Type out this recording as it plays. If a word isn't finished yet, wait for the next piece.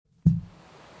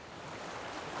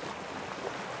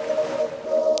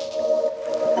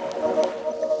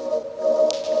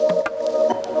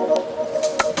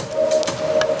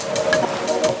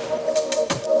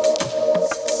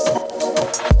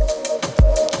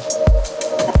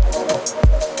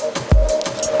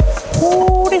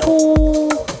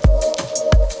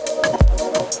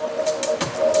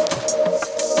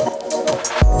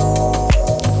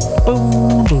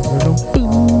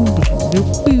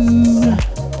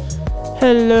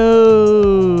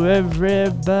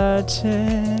everybody.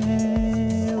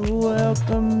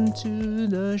 Welcome to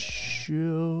the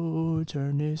show.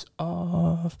 Turn this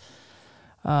off.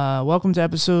 Welcome to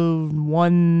episode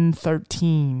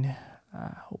 113.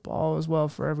 Hope all is well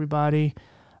for everybody.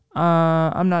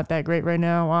 I'm not that great right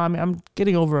now. I'm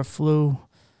getting over the flu,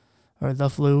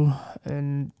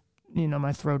 and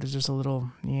my throat is just a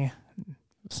little,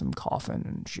 some coughing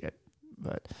and shit.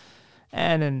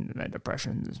 And then my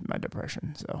depression,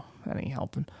 so that ain't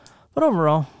helping. But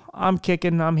overall, I'm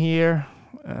kicking. I'm here.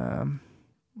 We're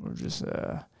just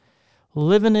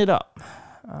living it up.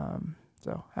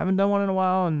 So haven't done one in a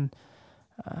while, and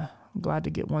I'm glad to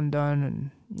get one done,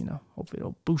 and hopefully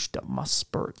it'll boost up my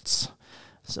spirits.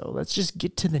 So let's just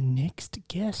get to the next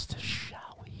guest,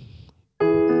 shall we?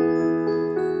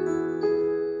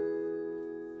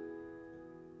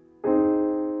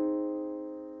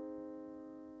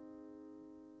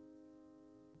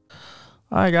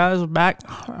 All right, guys, we're back.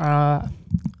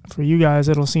 For you guys,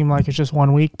 it'll seem like it's just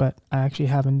 1 week, but I actually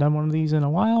haven't done one of these in a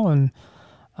while, and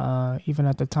even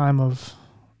at the time of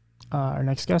our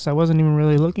next guest, I wasn't even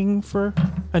really looking for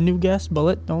a new guest.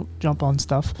 Bullet, don't jump on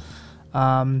stuff.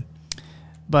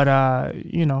 But I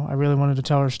really wanted to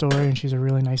tell her story, and she's a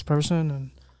really nice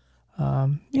person,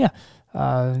 and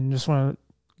just want to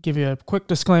give you a quick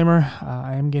disclaimer.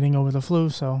 I am getting over the flu,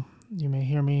 so you may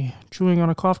hear me chewing on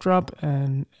a cough drop,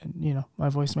 and my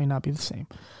voice may not be the same.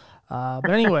 But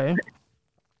anyway,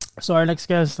 so our next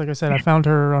guest, like I said, I found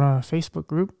her on a Facebook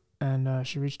group, and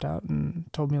she reached out and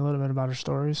told me a little bit about her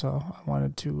story, so I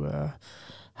wanted to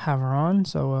have her on.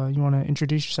 So you want to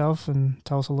introduce yourself and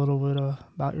tell us a little bit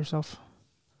about yourself?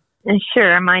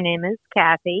 Sure. My name is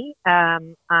Kathy.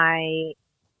 I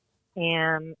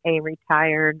am a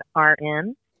retired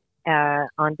RN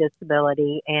on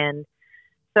disability, and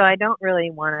so I don't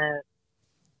really want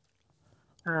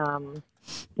to,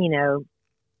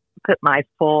 put my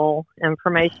full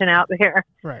information out there.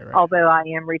 Right. Although I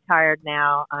am retired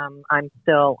now, I'm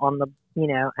still on the,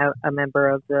 a member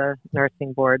of the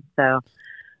nursing board. So,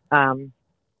 I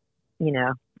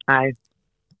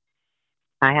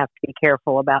have to be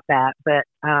careful about that. But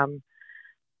I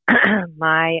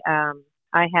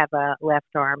have a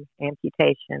left arm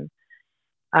amputation.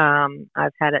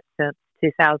 I've had it since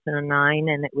 2009,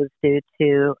 and it was due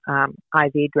to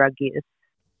IV drug use.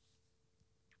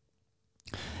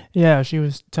 Yeah, she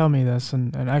was telling me this,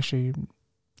 and actually,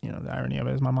 the irony of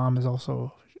it is my mom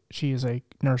she is a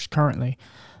nurse currently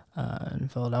in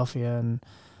Philadelphia, and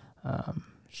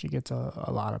she gets a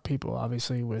lot of people,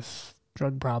 obviously, with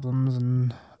drug problems,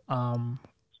 and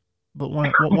but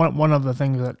one of the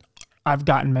things that I've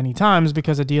gotten many times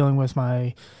because of dealing with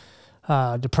my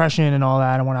depression and all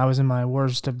that, and when I was in my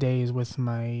worst of days with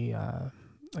my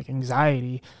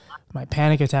anxiety, my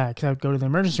panic attacks, I would go to the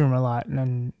emergency room a lot, and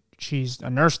then she's a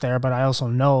nurse there, but I also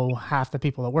know half the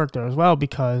people that work there as well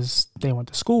because they went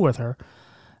to school with her.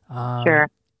 Sure.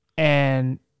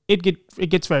 And it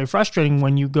gets very frustrating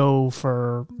when you go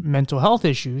for mental health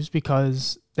issues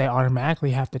because they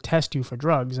automatically have to test you for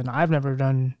drugs. And I've never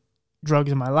done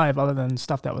drugs in my life other than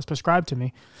stuff that was prescribed to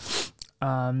me.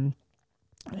 But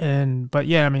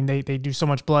they do so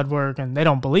much blood work, and they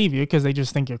don't believe you because they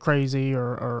just think you're crazy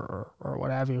or what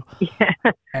have you. Yeah.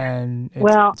 And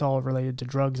it's all related to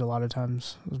drugs a lot of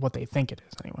times, is what they think it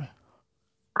is anyway.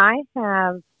 I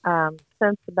have,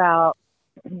 since about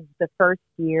the first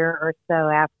year or so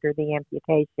after the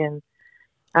amputation,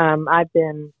 I've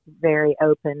been very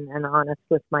open and honest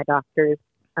with my doctors.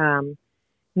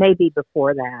 Maybe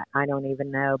before that, I don't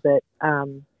even know, but I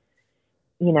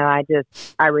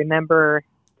remember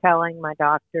telling my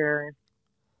doctor,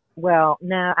 well,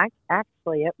 no,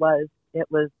 actually it was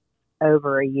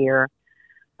over a year.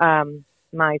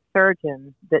 My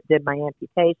surgeon that did my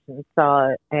amputation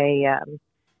saw a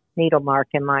needle mark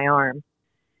in my arm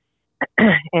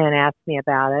and asked me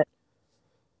about it.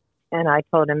 And I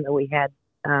told him that we had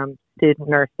student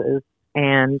nurses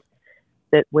and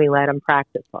that we let them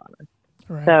practice on us.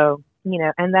 Right. So,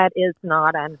 and that is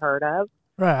not unheard of.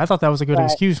 Right. I thought that was a good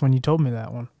excuse when you told me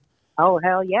that one. Oh,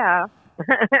 hell yeah.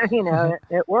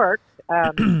 It worked.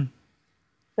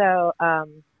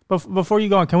 Before you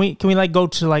go on, can we go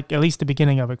to at least the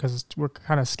beginning of it, because we're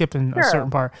kind of skipping a certain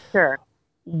part. Sure.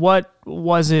 What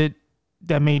was it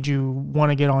that made you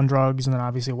want to get on drugs, and then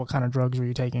obviously what kind of drugs were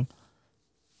you taking?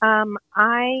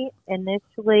 I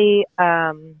initially,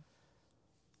 long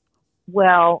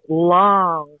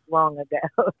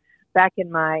ago, back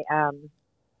in my,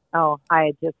 I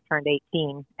had just turned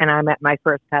 18, and I met my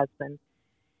first husband,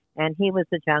 and he was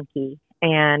a junkie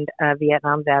and a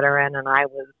Vietnam veteran, and I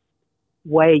was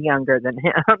way younger than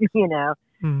him,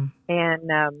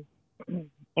 And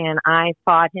and I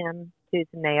fought him tooth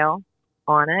and nail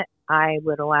on it. I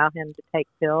would allow him to take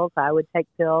pills. I would take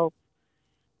pills.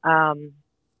 Um,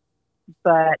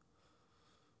 but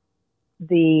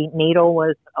the needle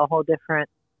was a whole different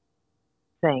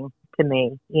thing to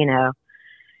me, you know.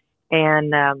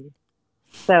 And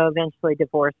so eventually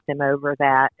divorced him over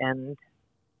that and,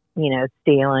 you know,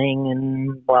 stealing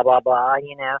and blah, blah, blah,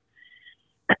 you know.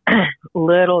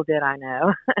 Little did I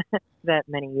know that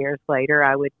many years later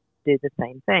I would do the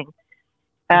same thing.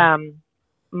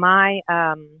 My,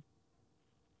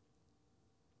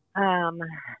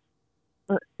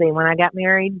 let's see, when I got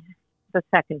married the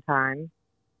second time,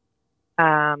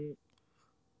 our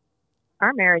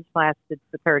marriage lasted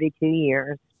for 32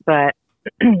 years, but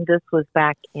this was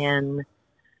back in,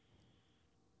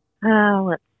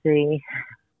 let's see,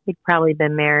 he'd probably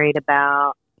been married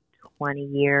about 20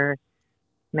 years,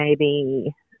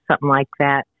 maybe something like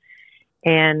that.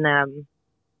 And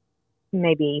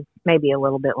maybe a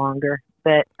little bit longer.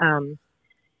 But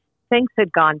things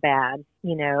had gone bad.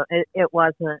 You know, it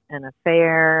wasn't an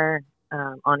affair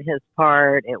on his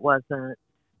part. It wasn't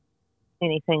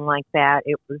anything like that.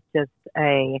 It was just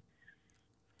a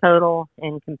total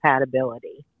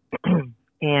incompatibility.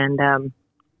 And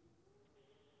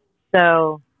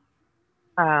so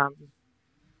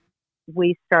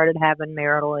we started having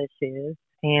marital issues,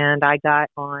 and I got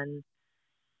on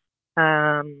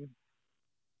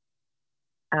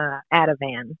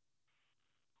Ativan,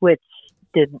 which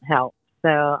didn't help. So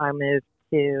I moved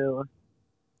to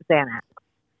Xanax.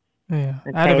 Yeah,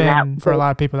 Okay, Ativan, for a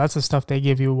lot of people, that's the stuff they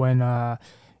give you when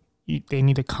they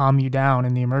need to calm you down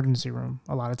in the emergency room.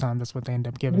 A lot of times that's what they end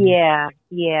up giving you.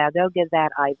 Yeah, they'll give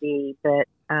that IV, but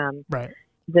Right.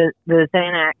 the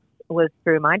Xanax was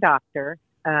through my doctor,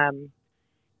 and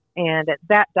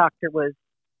that doctor was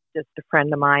just a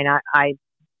friend of mine. I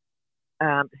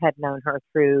had known her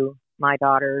through my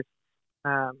daughter's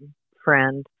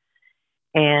friend,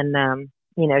 and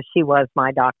you know, she was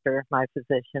my doctor, my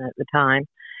physician at the time,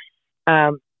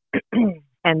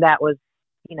 and that was,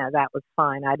 you know, that was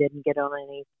fine. I didn't get on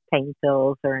any pain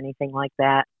pills or anything like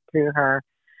that through her.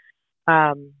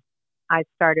 I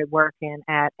started working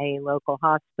at a local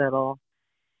hospital,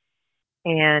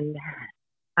 and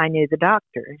I knew the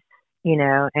doctors, you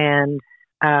know, and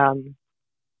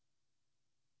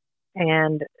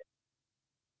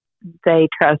they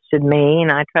trusted me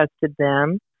and I trusted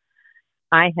them.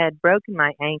 I had broken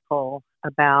my ankle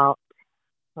about,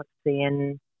 let's see,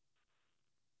 in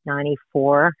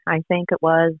 94, I think it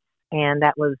was. And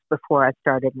that was before I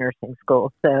started nursing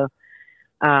school. So,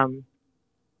 and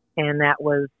that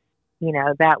was, you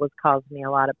know, that was causing me a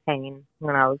lot of pain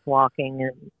when I was walking,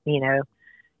 and, you know,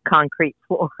 concrete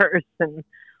floors and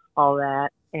all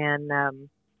that. And,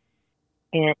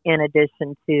 in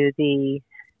addition to the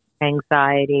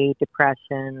anxiety,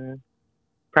 depression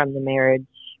from the marriage,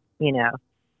 you know.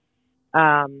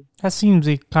 That seems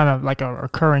kind of like a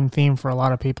recurring theme for a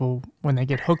lot of people when they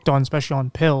get hooked on, especially on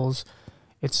pills.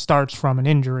 It starts from an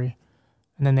injury,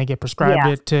 and then they get prescribed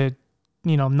it to,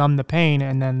 you know, numb the pain,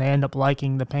 and then they end up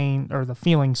liking the pain or the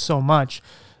feeling so much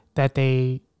that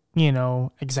they, you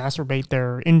know, exacerbate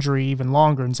their injury even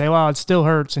longer and say, well, it still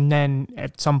hurts. And then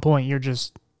at some point you're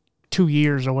just 2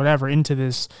 years or whatever into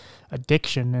this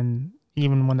addiction. And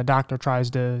even when the doctor tries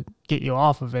to get you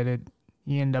off of it,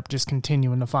 you end up just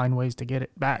continuing to find ways to get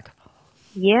it back.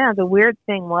 Yeah. The weird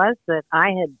thing was that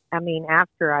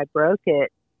after I broke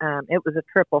it, it was a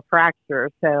triple fracture.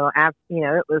 So after, you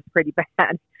know, it was pretty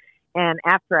bad. And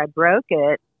after I broke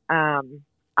it,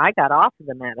 I got off of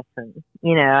the medicine,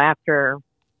 you know, after,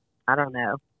 I don't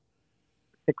know,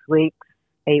 6 weeks,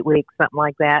 8 weeks, something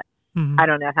like that. Mm-hmm. I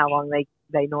don't know how long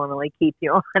they normally keep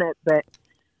you on it, but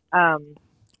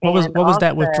what was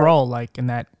that withdrawal like in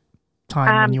that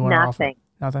time when you were off it?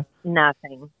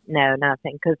 Nothing. No,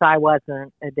 nothing, because I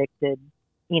wasn't addicted.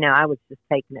 You know, I was just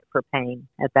taking it for pain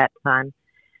at that time.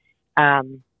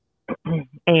 And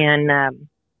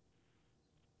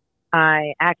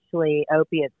I actually,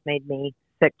 opiates made me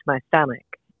sick to my stomach,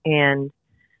 and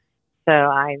so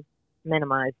I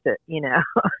minimized it, you know.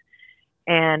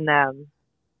 And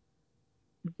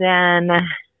then,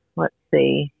 let's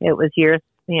see, it was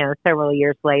several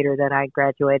years later that I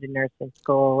graduated nursing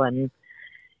school, and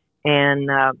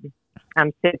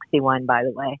I'm 61, by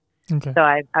the way. Okay. So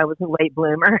I was a late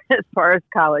bloomer as far as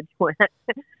college went.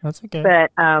 That's okay.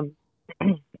 But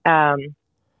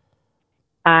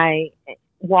I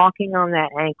walking on that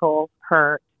ankle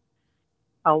hurt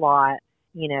a lot,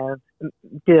 you know,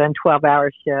 doing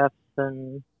 12-hour shifts,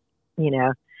 and, you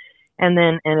know, and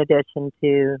then in addition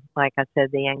to, like I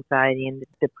said, the anxiety and the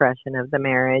depression of the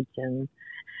marriage, and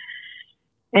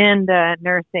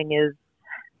nursing is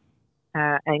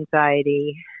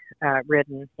anxiety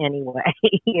ridden anyway.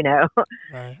 you know,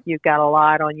 Right. you've got a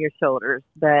lot on your shoulders,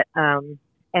 but and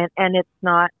it's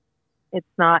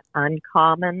not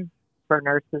uncommon for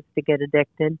nurses to get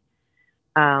addicted.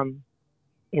 Um,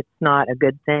 it's not a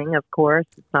good thing, of course.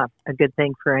 It's not a good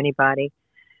thing for anybody.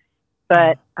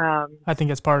 Yeah. But I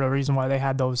think it's part of the reason why they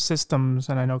had those systems,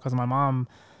 and I know because of my mom,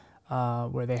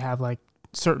 where they have like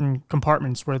certain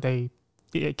compartments where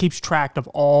it keeps track of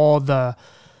all the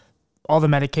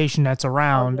medication that's oh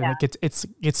around, and yeah,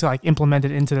 it's like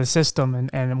implemented into the system,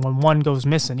 and when one goes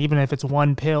missing, even if it's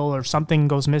one pill or something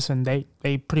goes missing,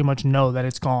 they pretty much know that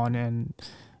it's gone, and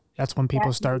that's when that people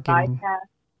can be start getting. bypassed.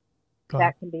 Go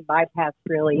ahead. That can be bypassed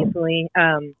really easily.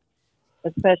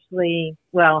 Especially,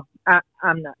 well,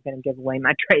 I'm not going to give away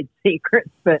my trade secrets,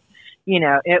 but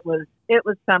it was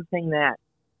something that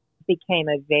became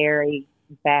a very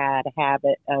bad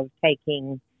habit of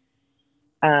taking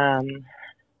um,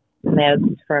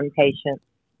 meds from patients.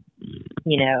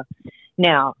 You know,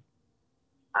 now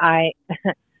I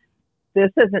this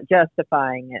isn't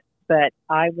justifying it, but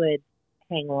I would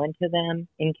hang on to them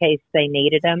in case they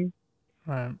needed them,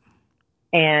 Right.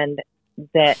 and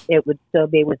that it would still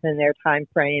be within their time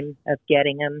frame of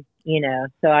getting them.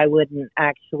 So I wouldn't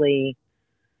actually.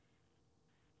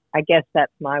 I guess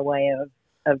that's my way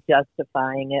of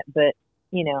justifying it, but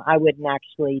I wouldn't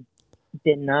actually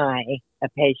deny a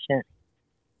patient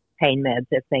pain meds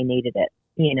if they needed it.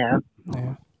 Yeah.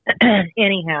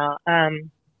 Anyhow,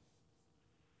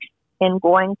 in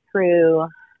going through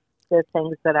the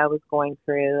things that I was going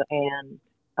through, and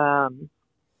the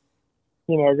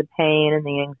pain and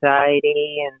the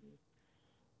anxiety, and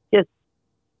just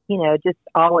just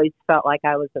always felt like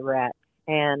I was a wreck.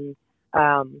 And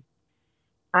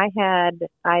I had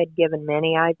given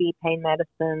many IV pain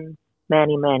medicines,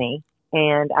 many,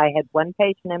 and I had one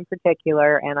patient in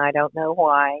particular, and I don't know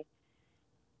why,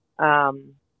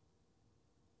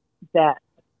 that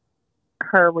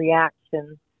her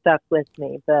reaction stuck with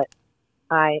me. But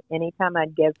anytime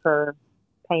I'd give her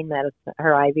pain medicine,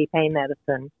 her IV pain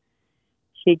medicine,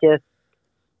 she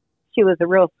was a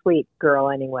real sweet girl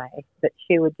anyway, but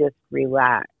she would just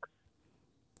relax,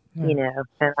 Yeah.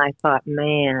 and I thought,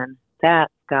 man,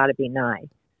 that's got to be nice,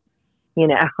 you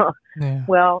know. Yeah.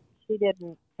 Well, she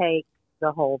didn't take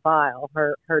the whole vial.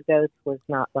 Her dose was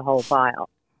not the whole vial.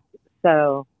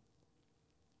 So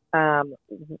um,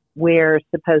 we're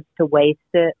supposed to waste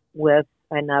it with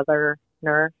another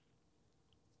nurse,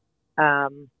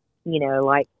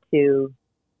 like to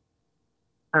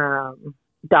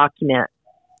document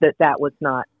that was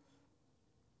not,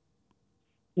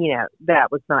 that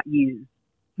was not used,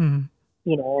 Mhm.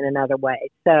 in another way.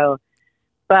 So,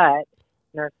 but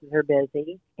nurses are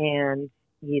busy, and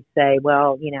you say,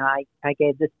 well, I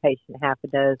gave this patient half a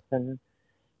dose, and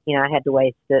I had to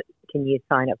waste it. Can you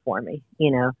sign it for me?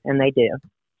 And they do,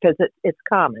 because it's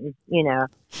common.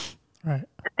 Right.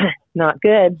 Not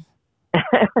good.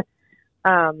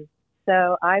 um,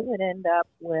 so I would end up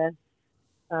with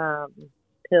um,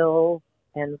 pills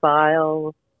and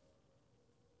vials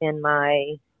in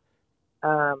my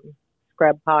um,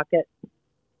 scrub pocket.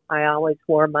 I always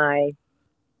wore my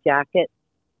jacket,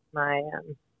 my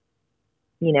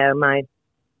my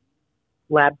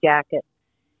lab jacket,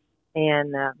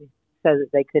 and so that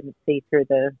they couldn't see through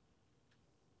through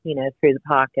the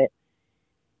pocket.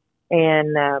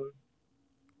 And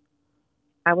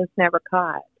I was never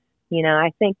caught.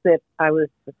 I think that I was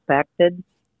suspected,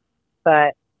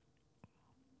 but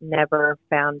never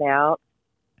found out,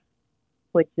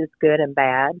 which is good and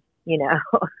bad. Yeah.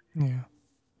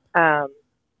 um,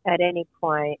 at any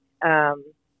point, I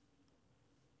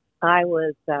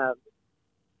was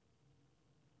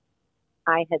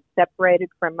I had separated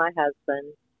from my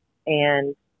husband,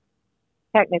 and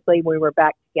technically we were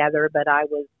back together, but I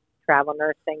was travel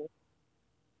nursing,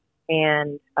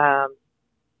 and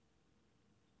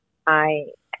I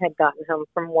had gotten home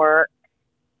from work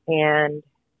and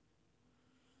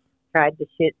tried to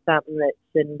shoot something that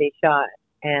shouldn't be shot,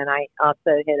 and I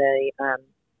also hit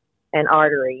an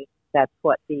artery. That's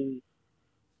what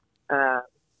I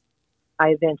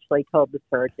eventually told the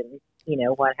surgeon,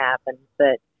 what happened,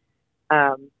 but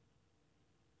um,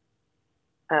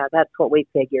 that's what we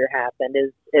figure happened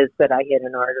is that I hit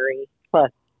an artery.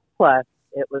 Plus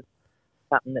it was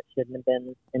something that shouldn't have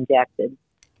been injected.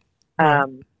 Right.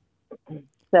 Um,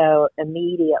 so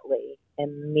immediately,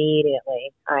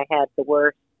 I had the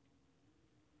worst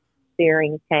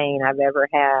searing pain I've ever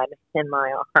had in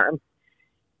my arm,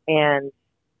 and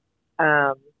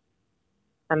I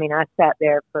sat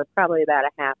there for probably about a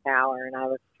half hour, and I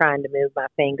was trying to move my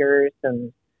fingers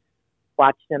and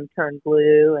watch them turn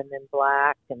blue and then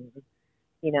black, and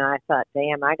I thought,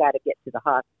 damn, I got to get to the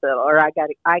hospital, or I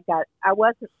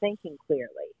wasn't thinking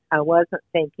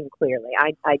clearly.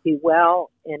 I do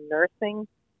well in nursing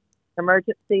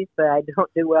emergencies, but I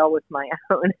don't do well with my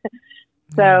own.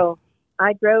 Yeah. So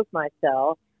I drove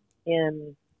myself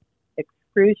in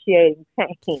excruciating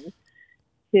pain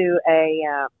to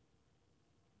a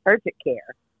urgent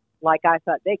care, like I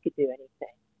thought they could do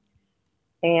anything.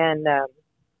 And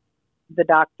the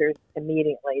doctors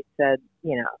immediately said,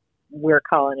 we're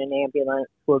calling an ambulance.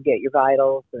 We'll get your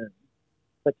vitals, and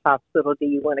which hospital do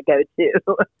you want to go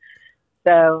to?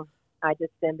 So I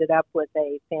just ended up with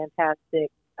a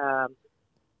fantastic um,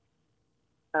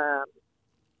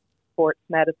 sports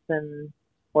medicine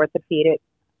orthopedic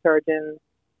surgeon,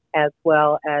 as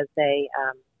well as a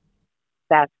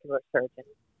vascular surgeon.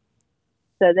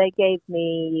 So they gave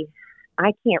me,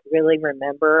 I can't really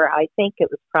remember. I think it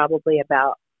was probably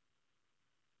about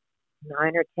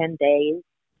 9 or 10 days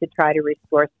to try to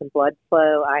restore some blood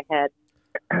flow. I had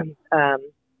um,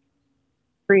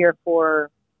 3 or 4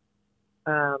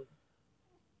 um,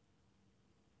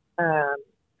 um,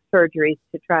 surgeries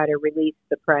to try to release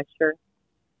the pressure,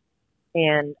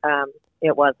 and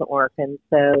it wasn't working.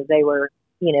 So they were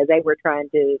trying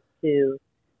to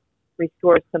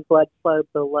restore some blood flow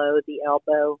below the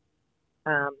elbow,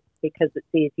 because it's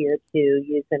easier to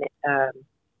use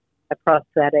a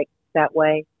prosthetic that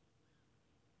way.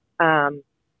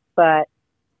 But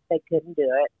they couldn't do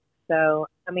it. So,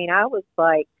 I was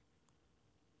like,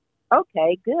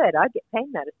 okay, good. I'll get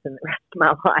pain medicine the rest of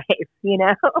my life,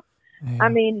 I Yeah.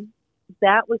 mean,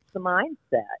 that was the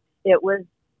mindset. It was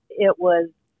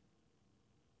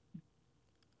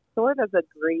sort of a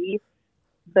grief,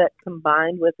 but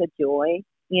combined with a joy.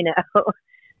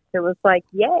 It was like,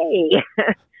 yay.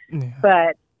 Yeah.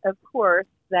 But of course,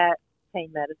 that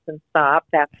pain medicine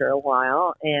stopped after a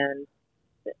while, and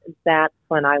that's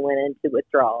when I went into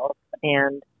withdrawals.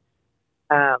 And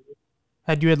um,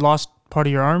 Had you had lost part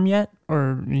of your arm yet,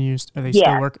 or are they still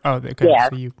yes, work? Oh, okay. yes,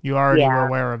 So you already were yeah,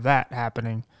 aware of that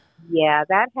happening. yeah.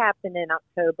 That happened in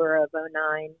October of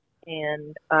 '09,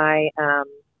 and I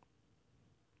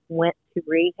went to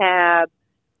rehab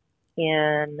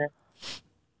in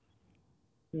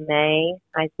May,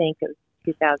 I think it was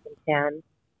 2010.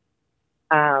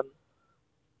 Um,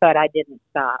 but I didn't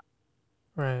stop.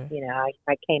 Right.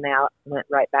 I came out and went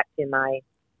right back to my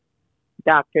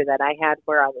doctor that I had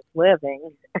where I was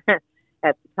living at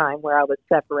the time, where I was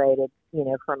separated,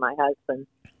 from my husband.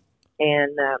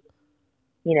 And,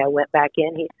 went back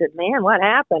in. He said, man, what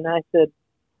happened? I said,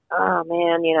 oh,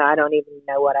 man, I don't even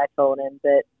know what I told him,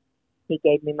 but he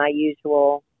gave me my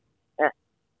usual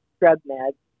drug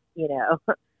meds, you know,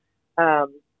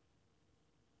 um,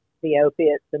 the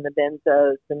opiates and the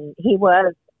benzos. And he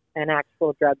was an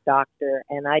actual drug doctor,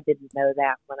 and I didn't know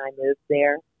that when I moved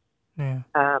there. Yeah.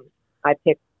 I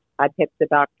picked the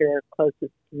doctor closest to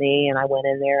me, and I went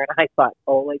in there, and I thought,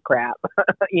 holy crap,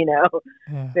 Yeah.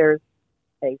 there's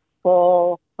a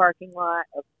full parking lot,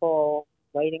 a full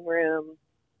waiting room.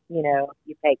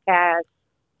 You pay cash.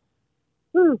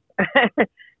 Whew.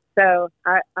 So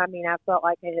I felt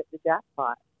like I hit the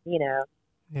jackpot. Yeah.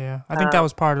 I think that Um,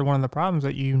 was part of one of the problems,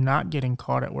 that you not getting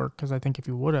caught at work. Because I think if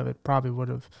you would have, it probably would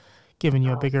have given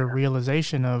you a oh bigger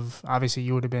realization of, obviously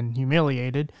you would have been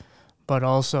humiliated, but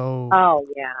also, oh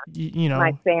yeah, you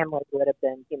my know, family would have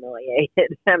been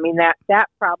humiliated. that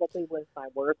probably was my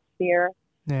worst fear.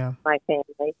 yeah. My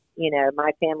family,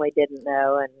 my family didn't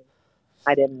know, and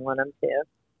I didn't want them to.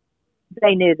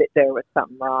 They knew that there was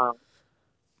something wrong,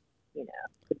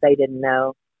 but they didn't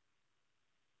know.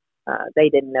 They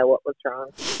didn't know what was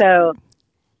wrong. So,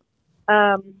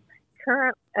 I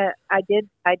did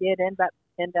end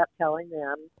up telling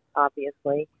them,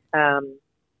 obviously.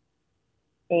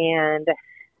 And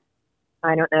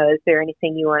I don't know. Is there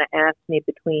anything you want to ask me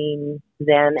between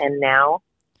then and now?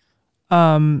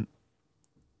 Um,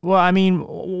 well, I mean,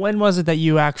 when was it that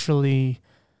you actually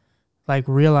like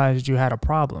realized you had a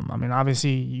problem? I mean,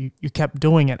 obviously you kept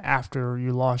doing it after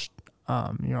you lost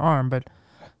your arm, but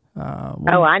Oh,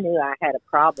 when I knew I had a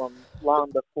problem long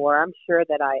before. I'm sure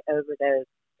that I overdosed.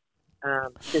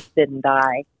 Just didn't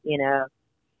die.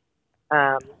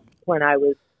 Um, when I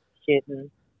was shooting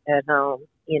at home.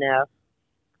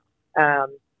 Um,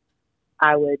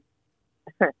 I would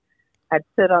I'd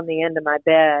sit on the end of my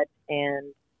bed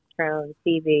and turn on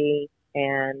TV,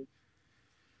 and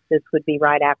this would be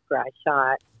right after I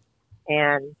shot.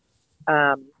 And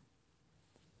um,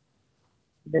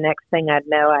 the next thing I'd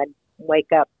know, I'd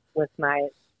wake up with my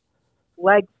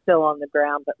legs still on the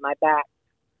ground, but my back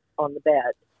on the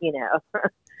bed.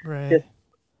 right, Just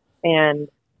and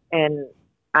and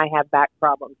I have back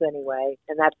problems anyway,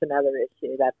 and that's another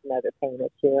issue. That's another pain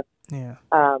issue. Yeah.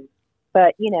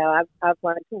 But I've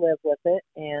learned to live with it,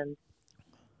 and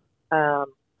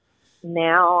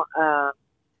now,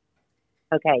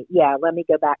 okay, yeah. Let me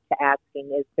go back to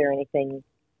asking: is there anything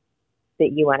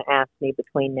that you want to ask me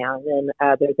between now and then,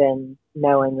 other than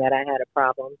knowing that I had a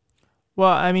problem?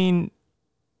 Well, I mean,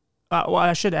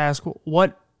 I should ask,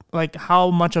 like, how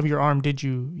much of your arm did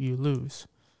you lose?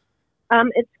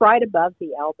 It's right above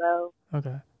the elbow.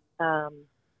 Okay. Um,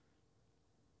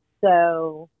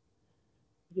 so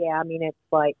yeah, I mean, it's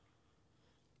like,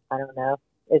 I don't know.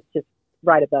 It's just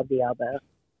right above the elbow.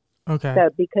 Okay. So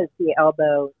because the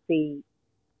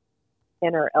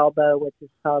inner elbow, which is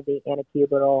called the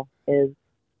antecubital, is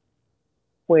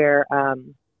where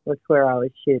was where I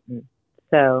was shooting.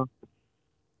 So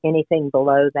anything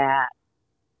below that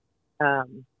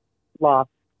lost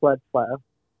blood flow.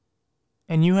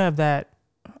 And you have that.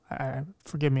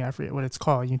 Forgive me, I forget what it's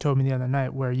called. You told me the other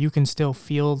night where you can still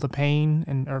feel the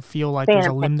pain or feel like there's a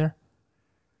Phantom pain. limb there.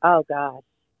 Oh gosh,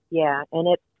 yeah, and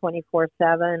it's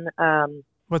 24/7.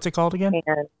 What's it called again?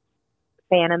 And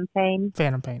phantom pain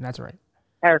Phantom pain. That's right.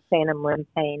 or phantom limb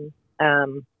pain.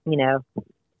 You know,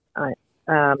 I,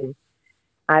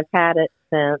 I've had it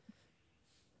since,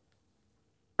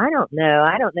 I don't know.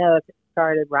 I don't know if it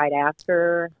started right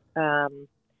after.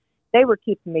 They were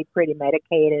keeping me pretty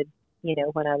medicated,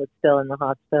 when I was still in the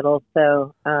hospital.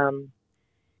 So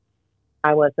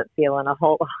I wasn't feeling a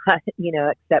whole lot,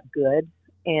 except good.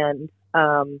 And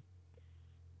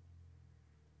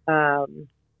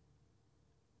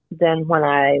then when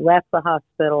I left the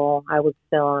hospital, I was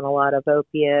still on a lot of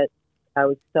opiates. I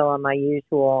was still on my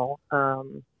usual,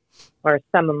 or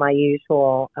some of my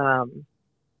usual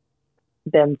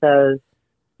benzos.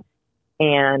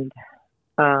 And,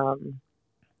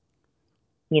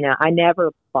 I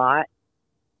never bought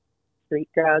street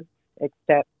drugs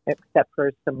except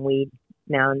for some weed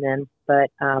now and then. But,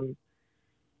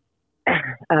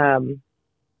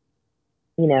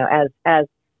 as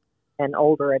an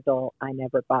older adult, I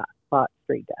never bought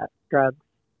street drugs.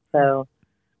 So,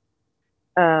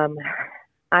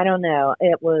 I don't know.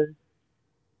 It was,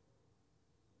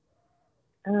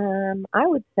 I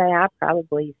would say I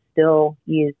probably still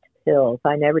used pills.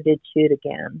 I never did shoot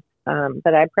again.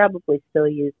 But I probably still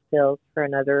used pills for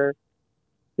another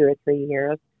 2 or 3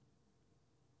 years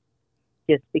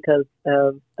just because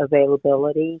of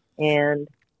availability and,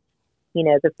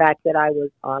 the fact that I was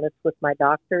honest with my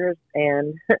doctors.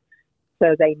 And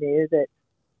so they knew that,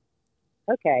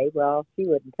 okay, well, she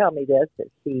wouldn't tell me this,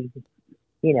 that she,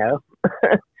 Yeah.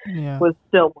 was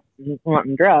still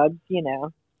wanting drugs,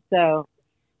 So,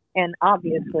 and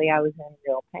obviously I was in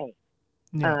real pain.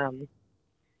 Yeah.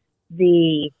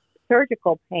 The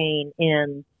surgical pain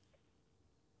in,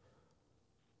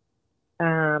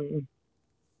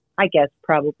 I guess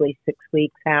probably 6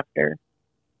 weeks after.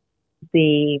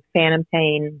 The phantom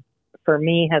pain for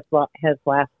me has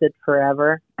lasted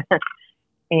forever.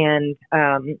 And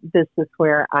this is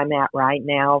where I'm at right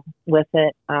now with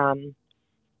it. I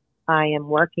am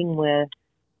working with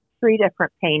 3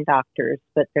 different pain doctors,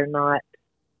 but they're not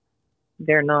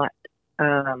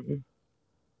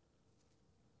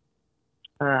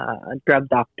drug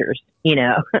doctors,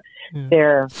 Yeah.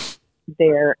 they're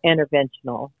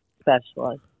interventional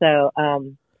specialists. So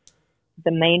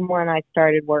the main one I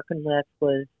started working with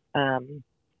was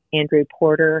Andrew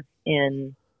Porter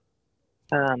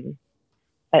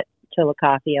at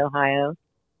Chillicothe, Ohio.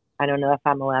 I don't know if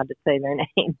I'm allowed to say their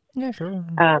name. Yeah, sure.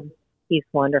 He's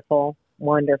wonderful,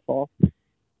 wonderful.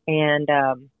 And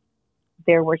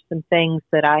there were some things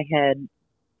that I had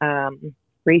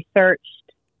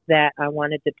researched that I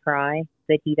wanted to try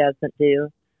that he doesn't do.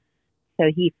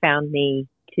 So he found me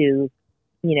to,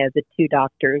 the 2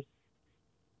 doctors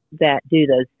that do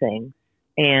those things.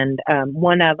 And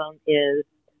one of them is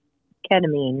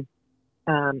ketamine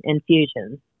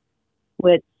infusions,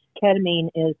 which ketamine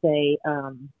is a,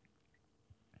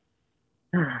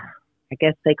 I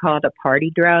guess they call it a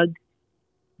party drug,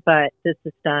 but this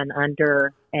is done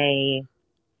under a,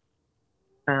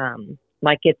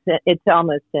 like it's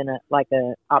almost in a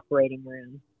operating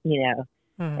room,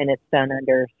 and it's done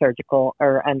under surgical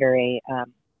or under a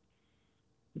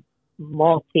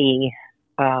multi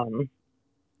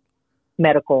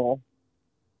medical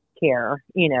care,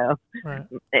 Right.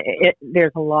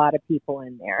 There's a lot of people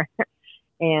in there.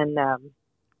 And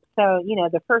so,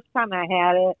 the first time I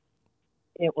had it,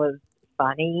 it was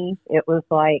funny. It was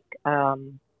like,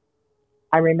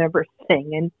 I remember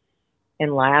singing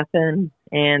and laughing,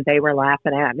 and they were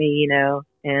laughing at me,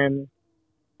 and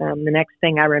the next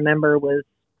thing I remember was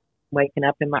waking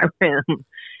up in my room.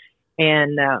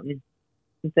 And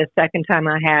the second time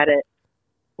I had it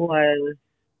was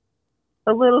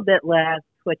a little bit less,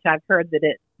 which I've heard that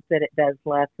it does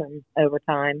lessen over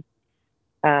time.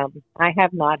 I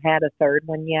have not had a third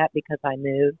one yet because I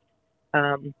moved,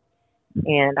 um,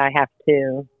 and I have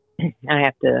to,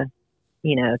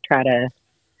 try to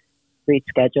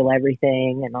reschedule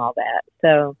everything and all that.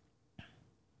 So,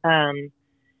 um,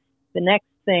 the next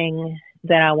thing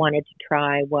that I wanted to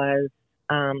try was,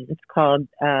 it's called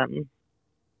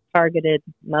targeted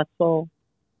muscle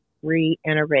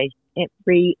reinnervation,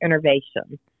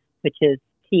 which is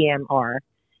TMR,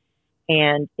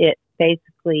 and it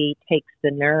basically takes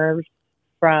the nerves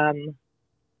from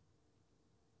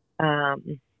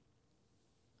um,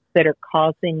 that are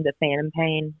causing the phantom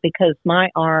pain, because my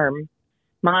arm,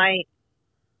 my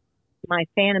my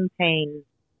phantom pain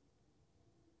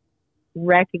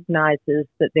recognizes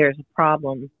that there's a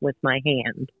problem with my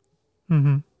hand.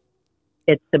 Mm-hmm.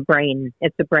 It's a brain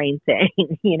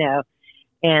thing,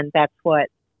 and that's what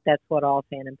all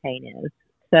phantom pain is.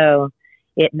 So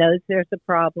it knows there's a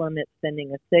problem. It's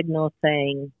sending a signal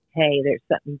saying, "Hey, there's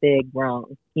something big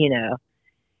wrong."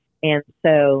 And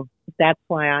so that's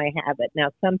why I have it. Now,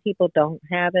 some people don't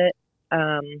have it,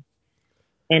 and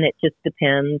it just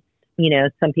depends.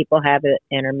 Some people have it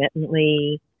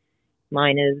intermittently.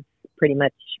 Mine is pretty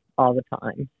much all the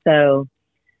time. So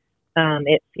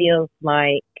it feels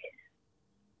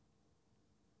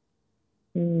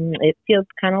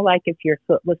kind of like if your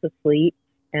foot was asleep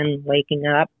and waking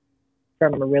up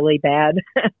from a really bad,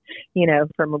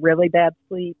 from a really bad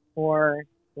sleep, or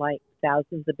like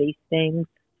thousands of bee stings,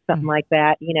 something like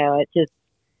that. It's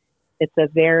a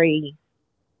very,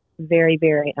 very,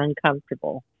 very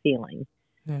uncomfortable feeling.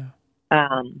 Yeah.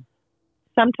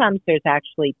 Sometimes there's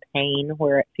actually pain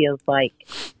where it feels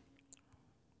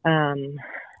um,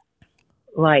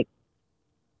 like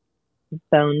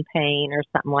bone pain or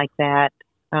something like that.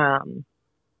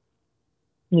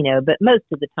 But most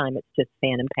of the time it's just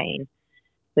phantom pain,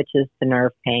 which is the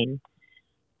nerve pain.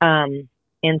 And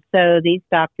so these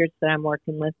doctors that I'm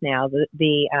working with now,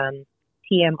 the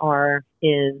TMR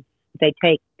is, they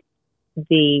take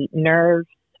the nerves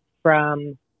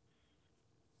from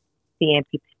the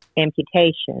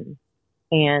amputation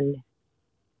and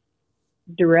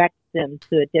direct them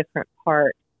to a different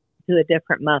part, to a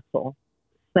different muscle.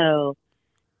 So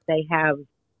they have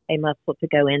a muscle to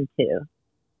go into.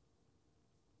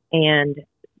 And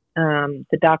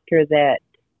the doctor that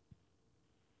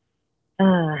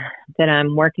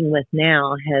I'm working with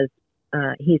now he's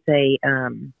I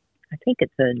think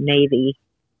it's a Navy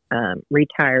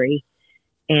retiree,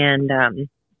 and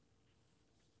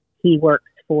he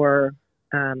works for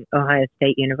Ohio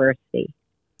State University,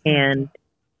 and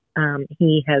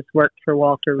he has worked for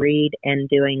Walter Reed and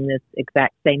doing this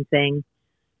exact same thing.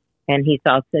 And he's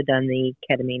also done the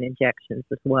ketamine injections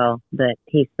as well, but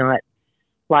he's not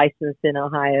licensed in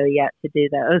Ohio yet to do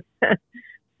those.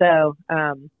 So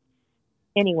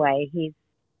anyway,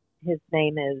 his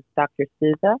name is Dr.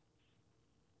 Souza,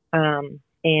 and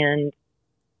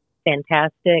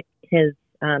fantastic. His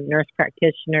nurse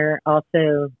practitioner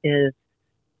also is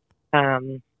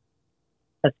a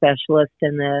specialist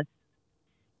in this,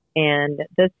 and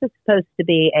this is supposed to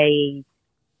be a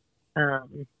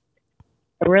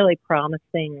really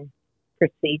promising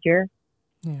procedure.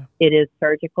 Yeah. It is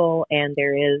surgical, and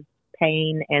there is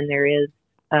pain, and there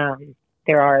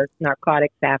are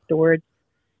narcotics afterwards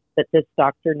that this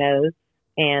doctor knows.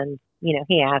 And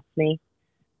he asked me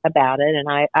about it, and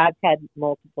I've had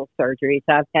multiple surgeries.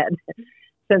 I've had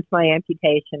since my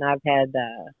amputation, I've had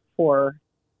 4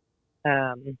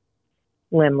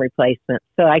 limb replacements,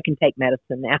 so I can take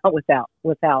medicine now without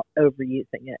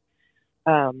overusing it.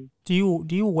 Do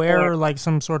you wear like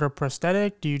some sort of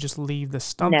prosthetic? Do you just leave the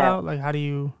stump out? Like, how do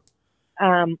you?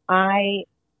 I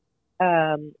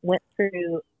went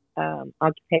through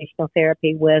occupational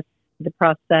therapy with the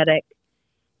prosthetic,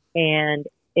 and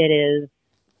it is,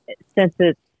 since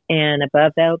it's an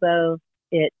above elbow,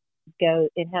 it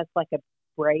has like a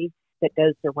brace that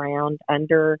goes around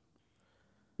under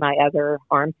my other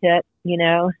armpit,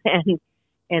 and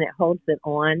it holds it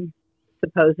on,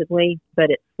 supposedly, but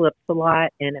it slips a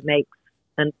lot and it makes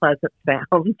unpleasant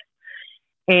sounds.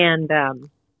 And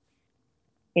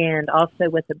also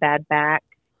with a bad back,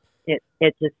 it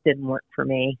just didn't work for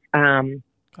me.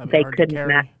 They couldn't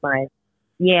match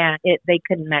they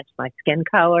couldn't match my skin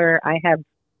color.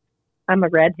 I'm a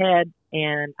redhead,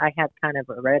 and I have kind of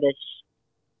a reddish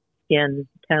skin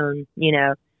tone,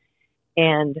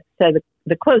 and so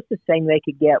the closest thing they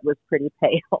could get was pretty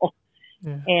pale.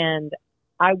 Yeah. And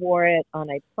I wore it on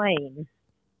a plane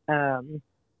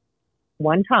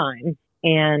one time,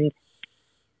 and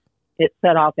it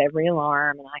set off every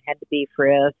alarm, and I had to be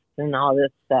frisked and all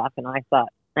this stuff. And I thought,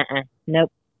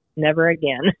 nope, never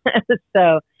again.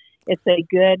 So it's a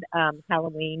good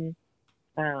Halloween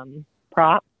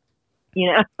prop,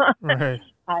 you know. Right.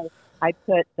 I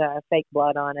put fake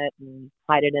blood on it and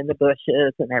hide it in the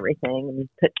bushes and everything, and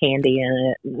put candy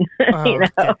in it. And, Oh, you know,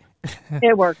 okay.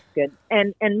 it works good.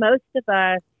 And most of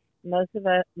us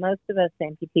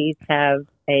amputees have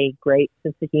a great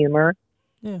sense of humor.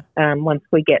 Yeah. Once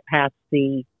we get past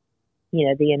the, you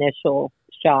know, the initial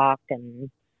shock and,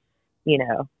 you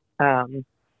know,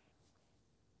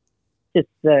 just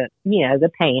the, you know, the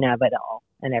pain of it all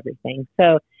and everything.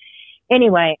 So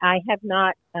anyway, I have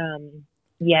not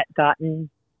yet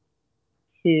gotten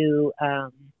to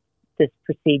this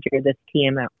procedure, this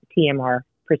TMR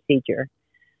procedure,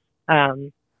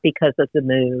 because of the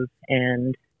move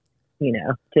and, you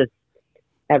know, just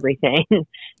everything,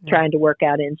 trying to work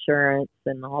out insurance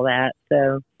and all that.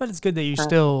 So, but it's good that you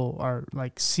still are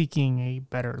like seeking a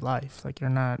better life. Like you're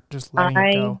not just letting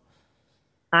it go.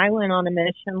 I went on a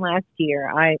mission last year.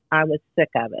 I was sick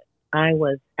of it. I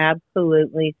was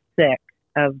absolutely sick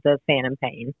of the phantom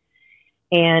pain.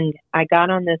 And I got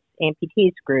on this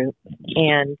amputees group,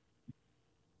 and,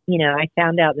 you know, I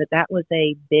found out that was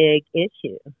a big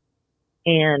issue.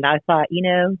 And I thought, you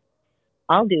know,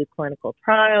 I'll do clinical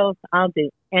trials. I'll do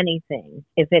anything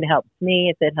if it helps me,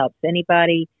 if it helps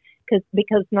anybody,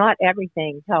 because not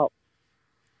everything helps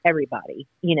everybody,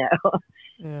 you know.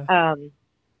 Yeah.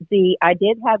 I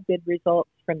did have good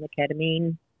results from the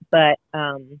ketamine, but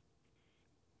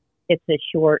it's a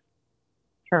short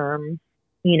term,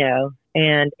 you know,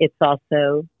 and it's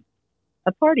also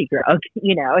a party drug,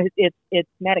 you know. It's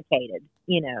medicated,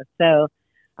 you know. So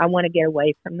I want to get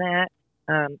away from that,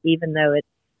 even though it's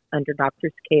under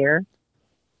doctor's care.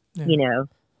 Yeah. You know,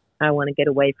 I want to get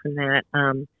away from that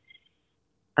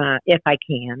if I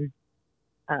can.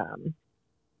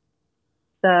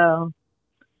 So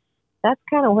that's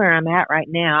kind of where I'm at right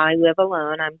now. I live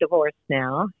alone. I'm divorced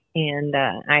now, and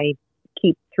I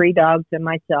keep 3 dogs and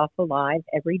myself alive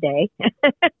every day.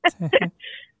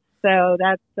 So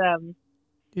that's that's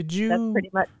pretty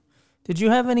much. Did you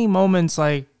have any moments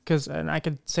like, and I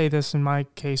could say this in my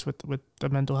case with the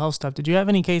mental health stuff, did you have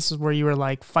any cases where you were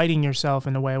like fighting yourself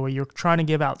in a way where you're trying to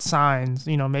give out signs,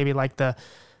 you know, maybe like the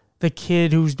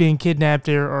kid who's being kidnapped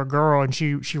or a girl, and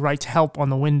she writes help on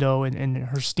the window in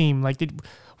her steam, like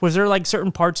was there like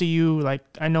certain parts of you, like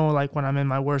I know like when I'm in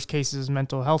my worst cases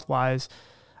mental health wise,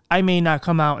 I may not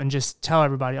come out and just tell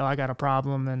everybody, oh, I got a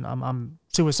problem and I'm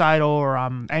suicidal or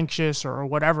I'm anxious or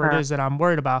whatever it is that I'm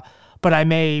worried about, but I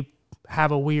may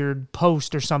have a weird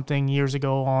post or something years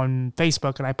ago on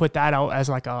Facebook, and I put that out as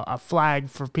like a flag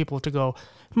for people to go,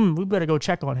 we better go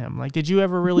check on him. Like, did you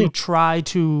ever really try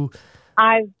to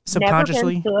I've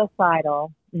subconsciously? Never been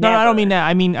suicidal. No, I don't mean that.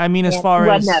 I mean as far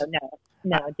as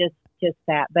just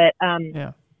that. But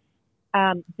yeah.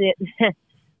 I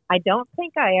don't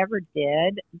think I ever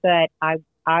did, but I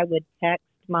would text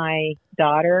my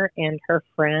daughter and her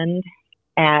friend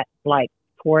at like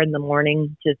 4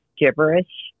 a.m, just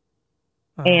gibberish.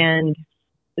 And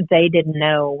they didn't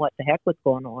know what the heck was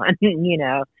going on, you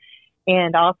know.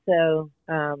 And also,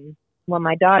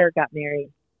 my daughter got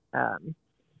married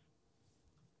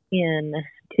in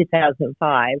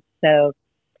 2005. So,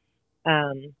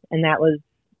 and that was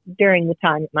during the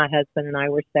time that my husband and I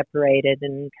were separated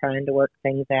and trying to work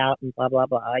things out and blah, blah,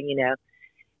 blah, you know.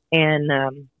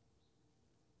 And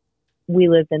we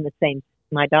lived in the same,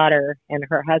 my daughter and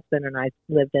her husband and I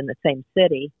lived in the same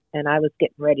city, and I was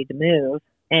getting ready to move.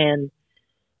 And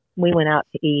we went out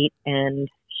to eat, and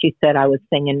she said I was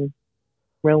singing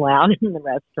real loud in the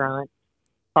restaurant,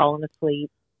 falling asleep.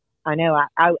 I know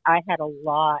I had a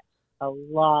lot of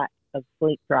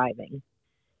sleep driving,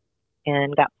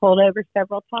 and got pulled over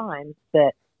several times,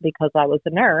 but because I was a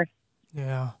nurse,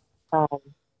 they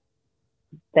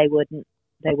wouldn't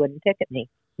ticket me,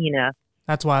 you know.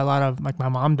 That's why a lot of, like, my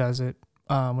mom does it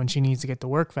when she needs to get to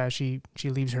work fast. She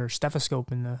leaves her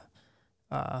stethoscope in the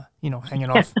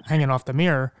hanging off the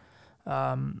mirror,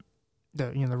 the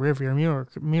rear view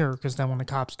mirror, because then when the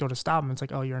cops go to stop them, it's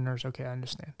like, oh, you're a nurse, okay, I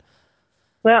understand.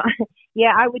 Well,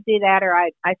 yeah, I would do that, or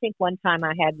I think one time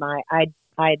I had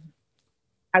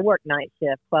I worked night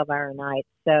shift, 12-hour nights,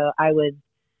 so I would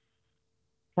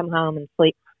come home and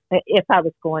sleep. If I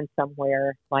was going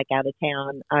somewhere like out of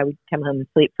town, I would come home and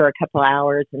sleep for a couple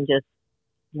hours and just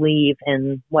leave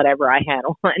and whatever I had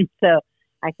on. So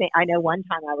I know one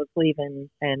time I was leaving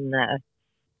and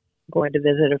going to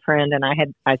visit a friend, and I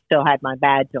still had my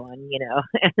badge on, you know,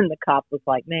 and the cop was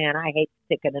like, "Man, I hate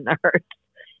sticking a nurse,"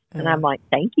 and I'm like,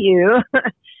 "Thank you,"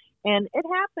 and it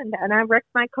happened, and I wrecked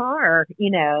my car.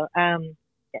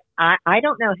 I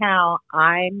don't know how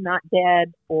I'm not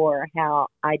dead or how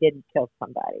I didn't kill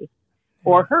somebody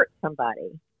or Yeah. hurt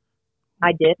somebody.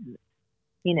 I didn't,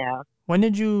 you know. When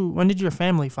did your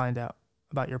family find out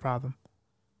about your problem?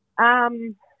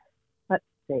 Um, let's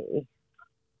see.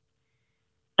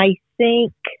 I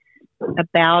think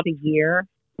about a year.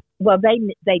 Well,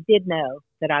 they did know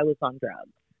that I was on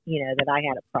drugs, that I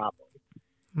had a problem.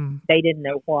 Mm. They didn't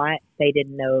know what. They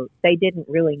didn't know. They didn't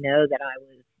really know that I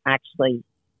was actually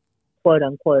quote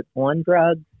unquote on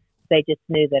drugs. They just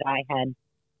knew that I had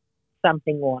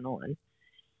something going on.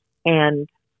 And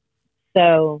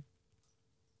so,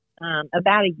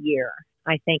 about a year,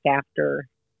 I think, after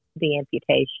the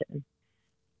amputation,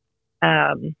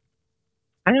 I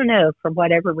don't know, for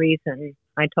whatever reason,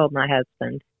 I told my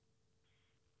husband,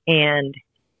 and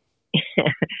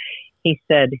he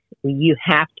said, well, you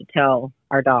have to tell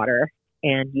our daughter,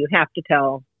 and you have to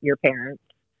tell your parents.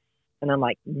 And I'm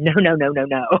like, no, no, no, no,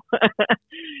 no.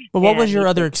 But what And was your he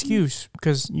other said, excuse?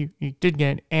 Because you did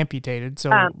get amputated.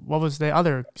 So what was the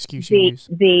other excuse you the used?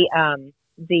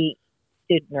 the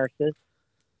student nurses,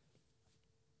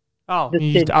 Oh, the you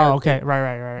used, student oh, nurses, okay,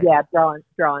 right. yeah,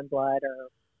 drawing blood, or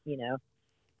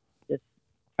just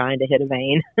trying to hit a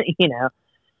vein,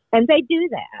 and they do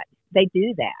that. They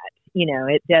do that.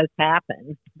 It does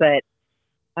happen, but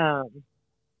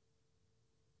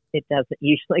it doesn't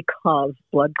usually cause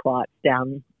blood clots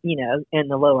down, in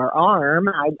the lower arm.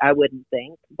 I wouldn't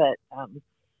think, but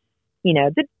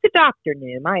the doctor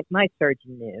knew. My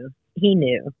surgeon knew. He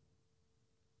knew.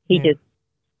 He Yeah.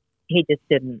 just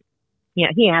didn't.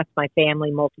 He asked my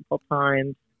family multiple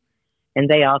times, and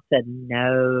they all said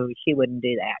no, she wouldn't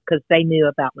do that, because they knew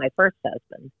about my first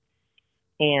husband.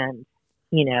 And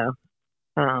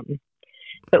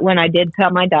but when I did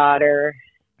tell my daughter,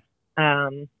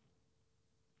 it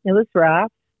was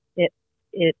rough.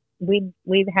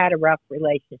 We've had a rough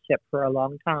relationship for a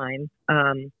long time,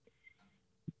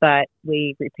 but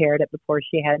we repaired it before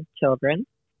she had children,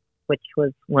 which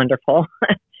was wonderful.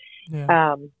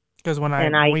 Yeah. Because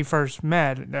And when we first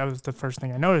met, that was the first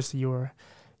thing I noticed. You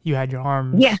had your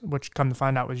arms, yeah, which come to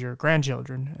find out was your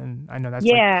grandchildren, and I know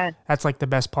yeah, that's like the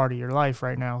best part of your life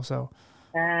right now. So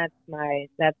that's my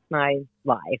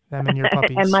life. them and your And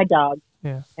puppies. my dog,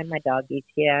 Yeah. and my doggies.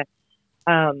 Yeah.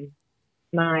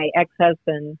 My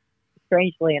ex-husband,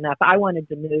 strangely enough, I wanted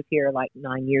to move here like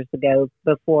 9 years ago,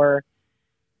 before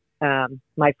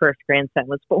my first grandson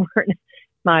was born.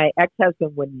 My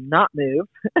ex-husband would not move.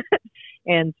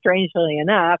 And strangely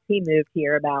enough, he moved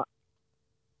here about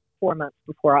 4 months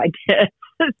before I did.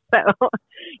 So,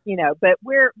 but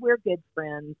we're good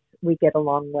friends. We get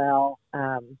along well.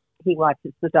 He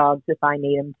watches the dogs if I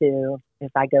need him to,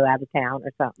 if I go out of town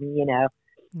or something,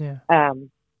 Yeah.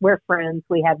 We're friends.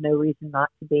 We have no reason not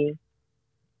to be.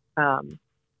 I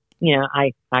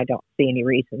don't see any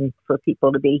reason for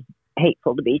people to be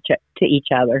hateful to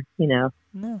each other, No.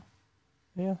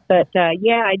 Yeah. But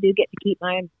yeah, I do get to keep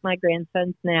my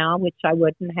grandsons now, which I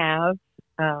wouldn't have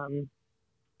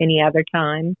any other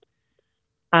time.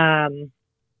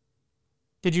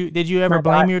 Did you ever My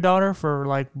blame daughter, your daughter for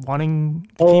like wanting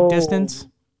to keep oh distance?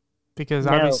 Because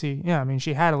no, obviously, yeah, I mean,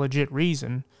 she had a legit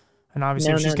reason, and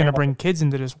obviously, no, if no, she's gonna no, bring kids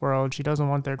into this world, she doesn't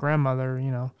want their grandmother,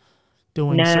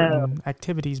 doing no, certain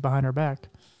activities behind her back.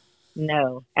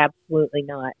 no, absolutely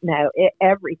not. No,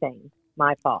 everything's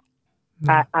my fault.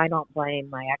 Yeah. I don't blame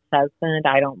my ex-husband.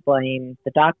 I don't blame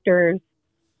the doctors.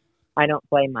 I don't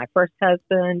blame my first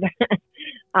husband.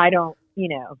 I don't,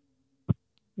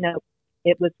 nope,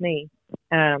 it was me.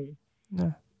 Yeah.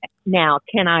 Now,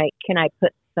 can I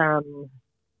put some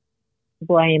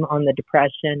blame on the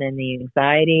depression and the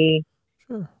anxiety?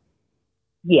 Sure.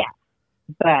 Yeah,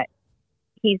 but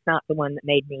he's not the one that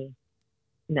made me.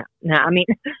 No. I mean,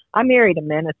 I married a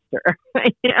minister.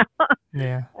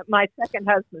 Yeah. My second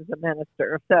husband's a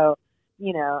minister, so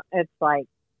it's like,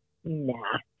 nah,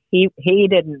 he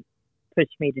didn't push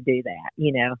me to do that.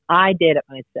 I did it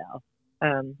myself.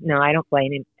 No, I don't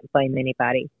blame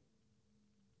anybody.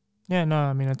 Yeah, no,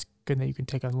 I mean, it's good that you can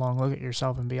take a long look at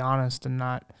yourself and be honest and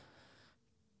not,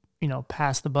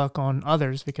 pass the buck on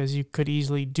others, because you could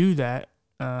easily do that.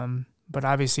 But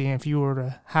obviously, if you were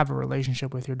to have a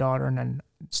relationship with your daughter and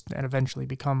eventually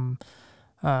become,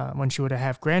 when she were to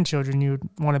have grandchildren, you would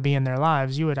want to be in their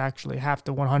lives, you would actually have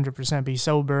to 100% be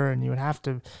sober, and you would have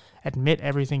to admit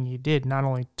everything you did, not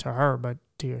only to her, but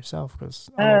to yourself, because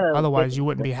otherwise you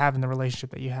wouldn't be having the relationship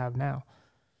that you have now.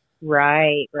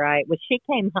 Right. Well, she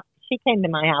came to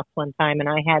my house one time, and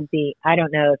I had I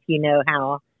don't know if you know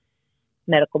how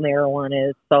medical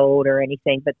marijuana is sold or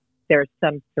anything, but there's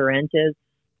some syringes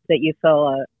that you fill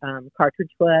a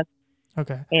cartridge with.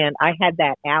 Okay. And I had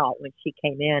that out when she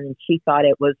came in, and she thought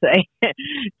it was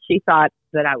she thought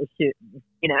that I was shooting,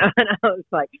 and I was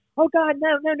like, oh God,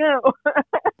 no, no, no.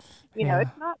 Yeah.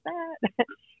 It's not that.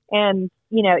 And,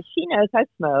 she knows I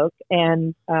smoke,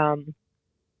 and,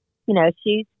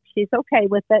 she's okay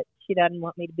with it. She doesn't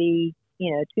want me to be,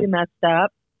 too messed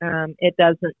up. It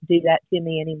doesn't do that to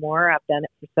me anymore. I've done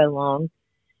it for so long.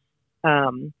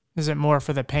 Is it more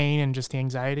for the pain and just the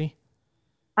anxiety?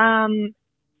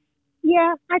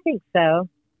 Yeah, I think so.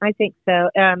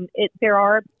 There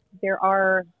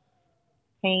are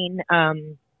pain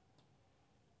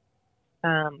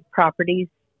properties,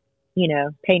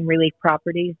 pain relief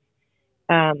properties.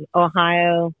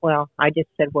 Ohio, well, I just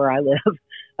said where I live.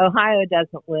 Ohio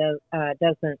doesn't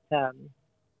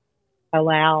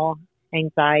allow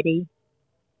anxiety,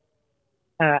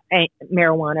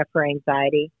 marijuana for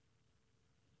anxiety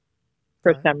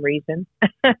for Right. some reason,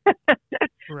 Right.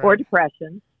 or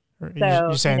depression. Or So,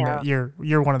 you're saying that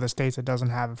you're one of the states that doesn't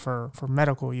have it for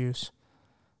medical use.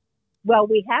 Well,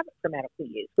 we have it for medical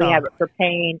use. We Oh. have it for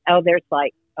pain. There's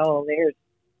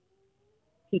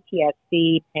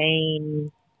PTSD,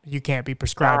 pain. You can't be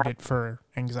prescribed it for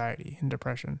anxiety and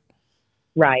depression.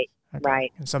 Right, Okay.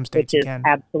 right. In some Which states you is can.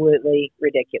 absolutely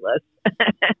ridiculous.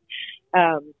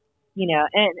 And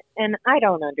I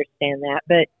don't understand that,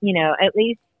 but, at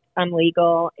least I'm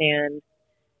legal and,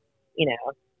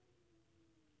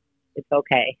 it's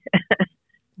okay.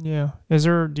 Yeah.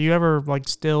 Do you ever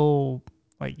still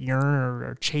yearn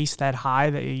or chase that high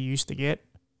that you used to get?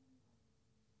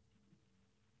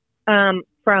 From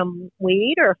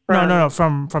weed or from? No.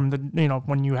 From the,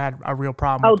 when you had a real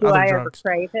problem with Do other I drugs.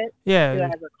 ever crave it? Yeah. Do I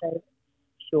ever crave it?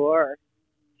 Sure.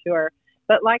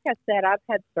 But like I said, I've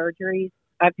had surgeries.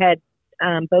 I've had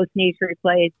both knees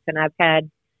replaced, and I've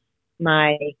had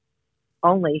my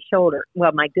only shoulder,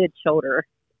 my good shoulder,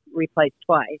 replaced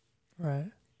twice.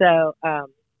 Right. So,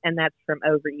 and that's from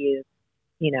overuse,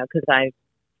 because I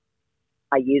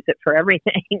use it for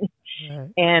everything.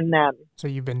 Right. And so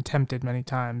you've been tempted many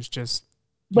times, just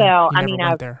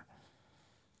went there.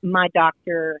 My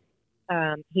doctor,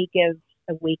 he gives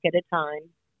a week at a time,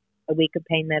 a week of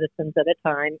pain medicines at a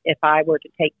time. If I were to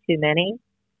take too many,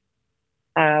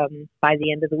 by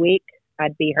the end of the week,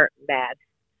 I'd be hurting bad.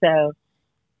 So,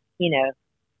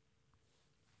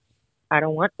 I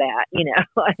don't want that, and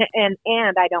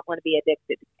I don't want to be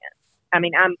addicted again. I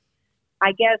mean,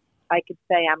 I guess I could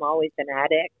say I'm always an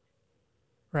addict,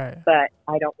 right? But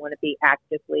I don't want to be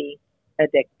actively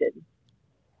addicted.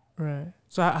 Right.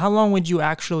 So how long would you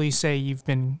actually say you've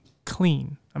been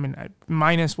clean? I mean,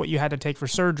 minus what you had to take for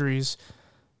surgeries,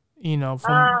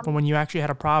 from when you actually had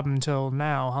a problem till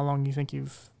now, how long do you think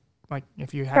you've,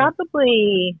 if you had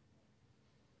probably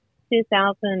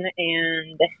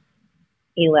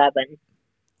 2011.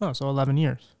 Oh, so 11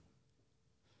 years.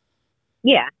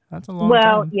 Yeah. That's a long time.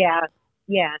 Well, yeah.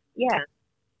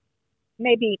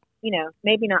 Maybe,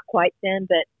 maybe not quite then,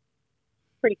 but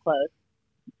pretty close.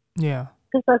 Yeah.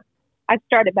 Because I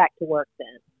started back to work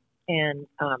then. And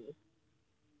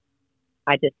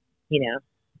I just,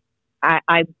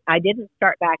 I didn't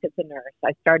start back as a nurse.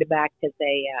 I started back as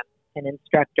an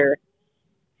instructor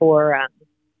for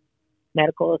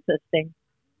medical assisting.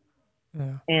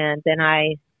 Yeah. And then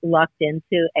I lucked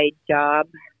into a job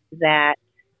that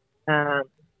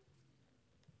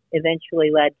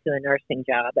eventually led to a nursing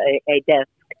job, a desk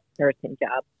nursing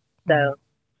job. So,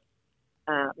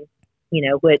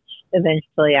 which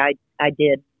eventually I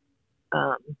did,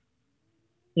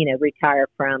 retire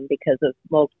from because of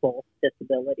multiple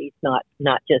disabilities, not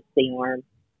just the arm,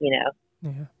 Yeah.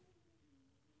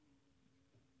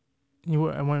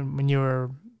 When you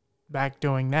were back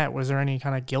doing that, was there any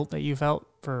kind of guilt that you felt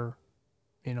for,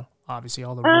 obviously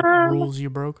all the rules you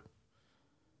broke?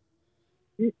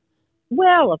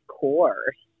 Well, of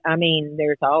course. I mean,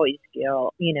 there's always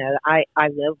guilt. I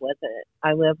live with it.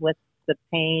 I live with the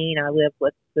pain. I live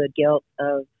with the guilt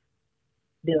of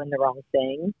doing the wrong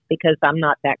thing because I'm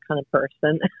not that kind of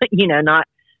person.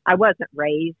 I wasn't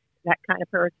raised that kind of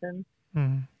person.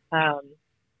 Mm-hmm.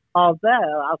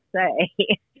 Although I'll say,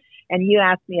 and you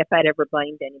asked me if I'd ever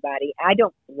blamed anybody. I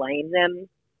don't blame them.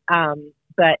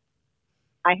 But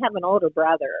I have an older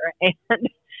brother, and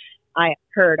I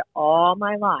heard all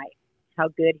my life how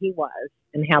good he was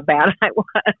and how bad I was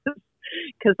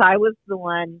because I was the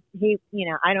one.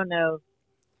 I don't know.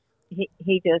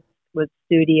 He just was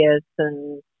studious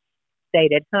and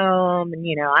stayed at home, and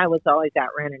I was always out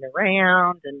running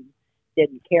around and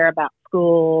didn't care about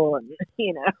school, and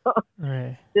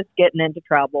right. just getting into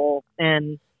trouble.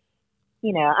 And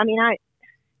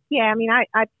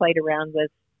I played around with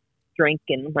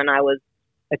drinking when I was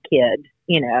a kid,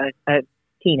 a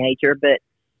teenager, but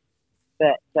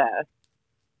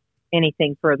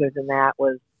anything further than that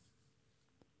was,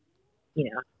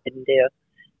 didn't do.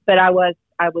 But I was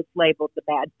labeled the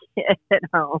bad kid at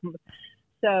home.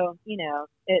 So,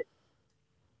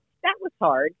 that was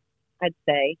hard, I'd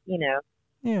say,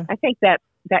 Yeah. I think that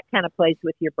kind of plays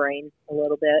with your brain a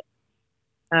little bit.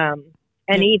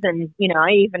 And even,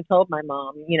 I even told my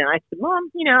mom, I said, Mom,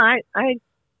 I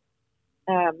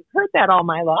heard that all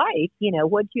my life,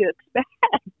 what'd you expect?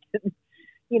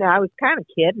 I was kind of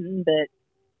kidding,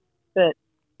 but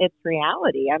it's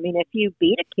reality. I mean, if you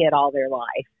beat a kid all their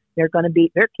life, they're going to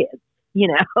beat their kids,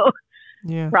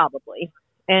 Yeah. probably.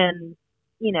 And,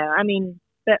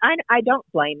 but I don't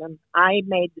blame them. I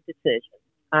made the decision.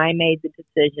 I made the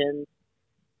decision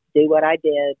to do what I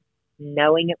did,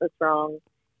 knowing it was wrong,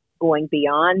 going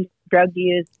beyond drug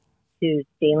use to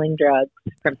stealing drugs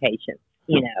from patients,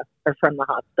 or from the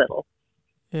hospital.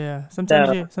 Yeah.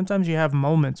 Sometimes you have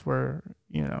moments where,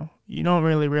 you don't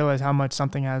really realize how much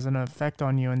something has an effect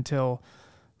on you until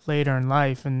later in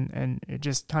life, and it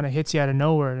just kind of hits you out of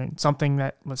nowhere, and something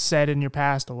that was said in your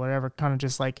past or whatever kind of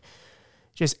just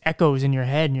echoes in your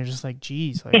head, and you're just like,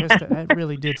 geez, I guess that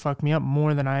really did fuck me up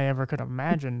more than I ever could have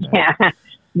imagined.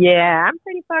 Yeah, I'm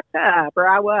pretty fucked up, or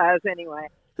I was anyway.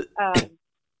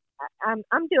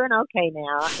 I'm doing okay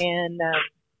now, and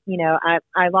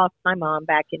I lost my mom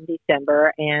back in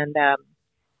December, and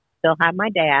still have my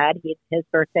dad. His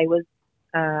birthday was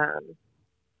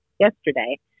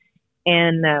yesterday,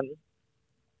 and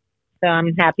so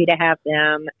I'm happy to have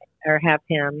him,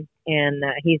 and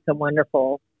he's a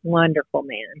wonderful, wonderful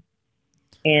man,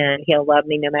 and he'll love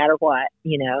me no matter what,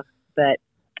 But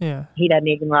yeah, he doesn't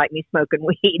even like me smoking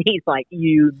weed. He's like,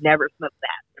 "You never smoke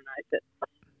that," and I said,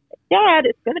 Dad,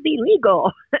 it's going to be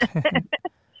legal.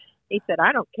 He said,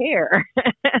 I don't care.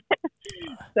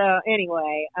 So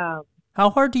anyway. How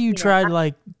hard do you try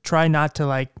not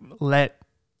to let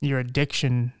your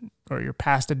addiction or your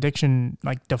past addiction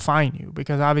define you?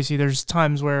 Because obviously there's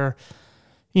times where,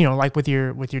 like with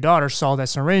your daughter saw that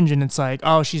syringe and it's like,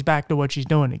 oh, she's back to what she's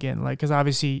doing again. Because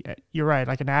obviously you're right.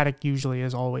 Like an addict usually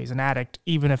is always an addict,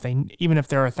 even if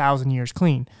they're 1,000 years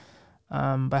clean.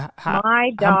 But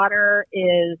my daughter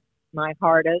is my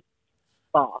hardest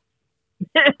boss.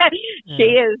 She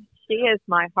is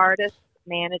my hardest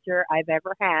manager I've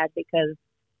ever had because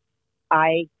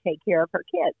I take care of her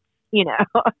kids, Yeah.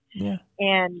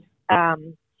 And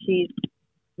she's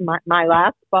my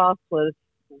last boss was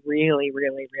really,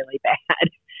 really, really bad.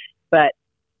 But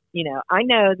I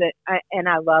know that, and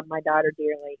I love my daughter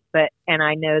dearly, and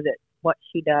I know that what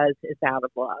she does is out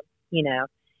of love.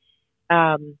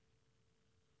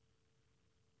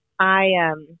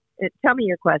 Tell me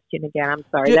your question again. I'm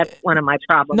sorry. That's one of my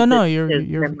problems. No,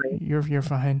 you're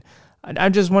fine. I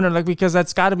just wonder, because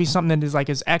that's got to be something that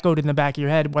is echoed in the back of your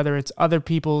head, whether it's other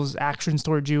people's actions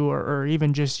towards you or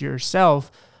even just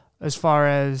yourself, as far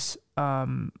as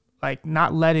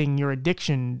not letting your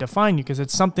addiction define you, because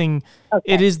it's something.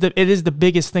 Okay. It is the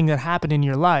biggest thing that happened in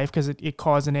your life because it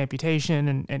caused an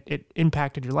amputation and it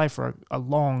impacted your life for a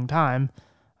long time.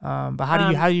 But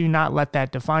how do you not let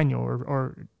that define you,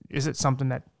 or is it something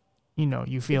that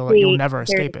you feel like you'll never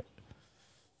escape it?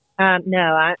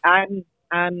 No,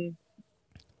 I'm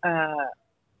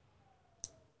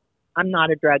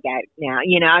not a drug addict now.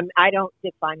 I don't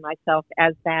define myself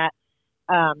as that.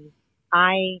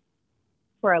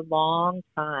 For a long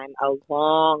time,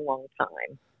 long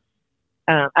time,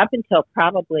 up until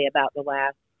probably about the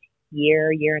last year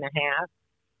and a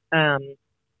half,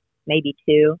 maybe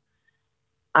 2,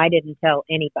 I didn't tell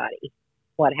anybody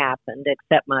what happened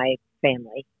except my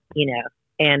family,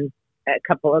 and a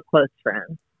couple of close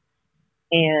friends.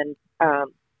 And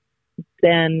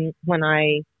then when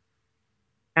I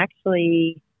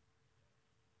actually,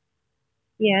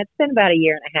 it's been about a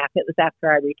year and a half. It was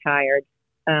after I retired.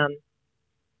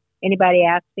 Anybody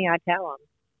asks me, I tell them,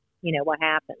 what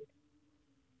happened.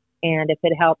 And if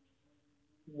it helps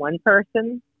one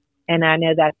person, and I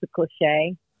know that's a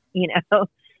cliche,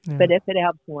 but if it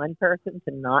helps one person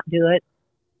to not do it,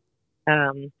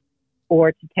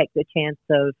 or to take the chance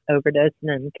of overdosing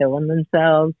and killing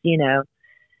themselves,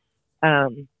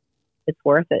 it's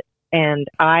worth it. And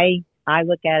I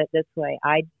look at it this way.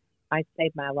 I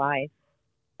saved my life,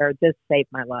 or this saved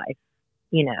my life,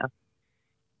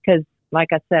 because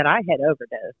like I said, I had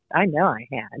overdosed. I know I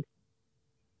had.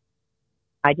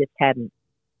 I just hadn't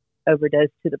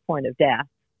overdosed to the point of death.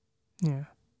 Yeah.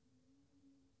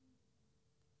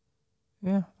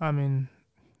 Yeah. I mean,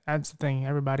 that's the thing.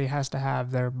 Everybody has to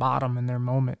have their bottom and their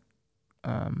moment,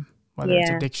 whether it's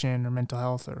addiction or mental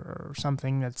health or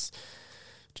something that's,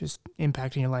 just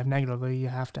impacting your life negatively, you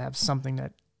have to have something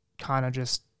that kind of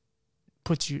just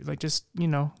puts you, like, just,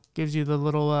 gives you the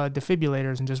little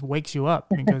defibrillators and just wakes you up,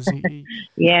 because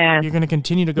Yeah. you're going to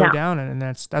continue to go down. And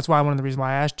that's why one of the reasons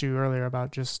why I asked you earlier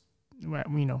about just,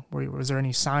 was there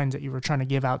any signs that you were trying to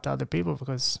give out to other people?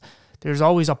 Because there's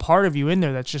always a part of you in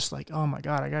there that's just like, oh my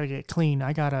God, I got to get clean.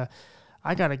 I got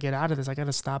to get out of this. I got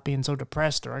to stop being so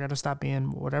depressed, or I got to stop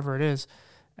being whatever it is.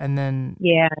 And then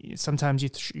sometimes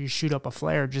you shoot up a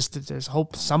flare just to there's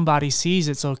hope somebody sees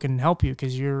it so it can help you,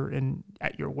 because you're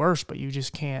at your worst, but you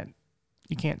just can't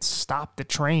stop the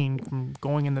train from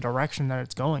going in the direction that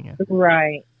it's going in.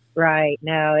 Right.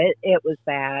 No, it was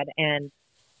bad. And,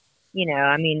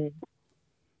 I mean,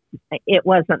 it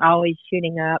wasn't always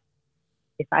shooting up.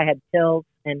 If I had pills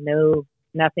and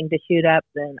nothing to shoot up,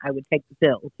 then I would take the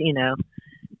pills,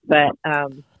 but,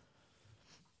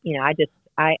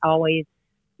 I always,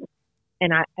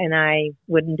 and I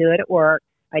wouldn't do it at work.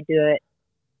 I'd do it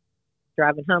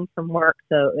driving home from work.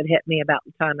 So it would hit me about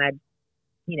the time I'd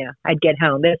get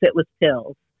home. If it was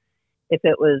pills, if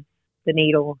it was the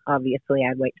needle, obviously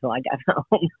I'd wait till I got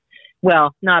home.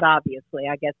 Well, not obviously.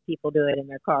 I guess people do it in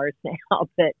their cars now,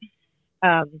 but,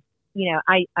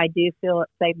 I do feel it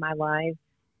saved my life,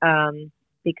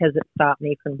 because it stopped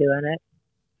me from doing it.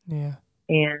 Yeah.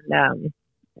 And,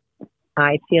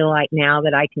 I feel like now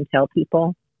that I can tell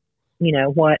people,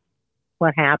 what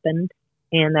happened,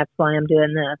 and that's why I'm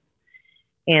doing this.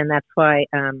 And that's why,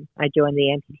 I joined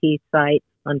the amputee site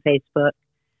on Facebook.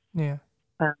 Yeah.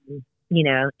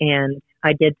 And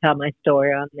I did tell my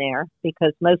story on there,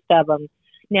 because most of them,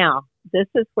 now, this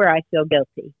is where I feel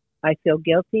guilty. I feel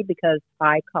guilty because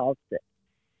I caused it.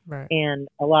 Right. And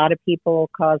a lot of people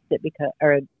caused it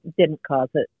or didn't cause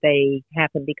it. They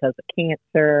happened because of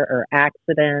cancer or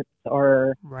accidents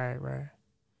or, right.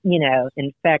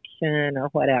 infection or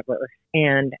whatever.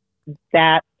 And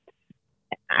that,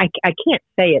 I can't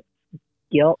say it's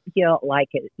guilt like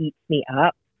it eats me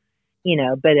up,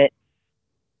 but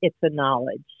it's a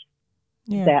knowledge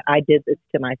that I did this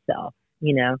to myself,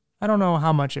 I don't know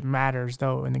how much it matters,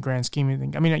 though, in the grand scheme of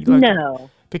things. I mean, no.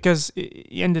 Because at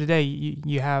the end of the day,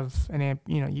 you have an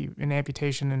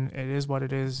amputation, and it is what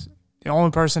it is. The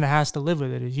only person that has to live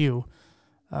with it is you.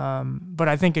 But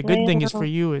I think a good thing is for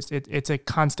you is it's a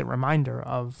constant reminder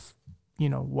of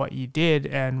what you did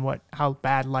and how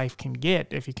bad life can get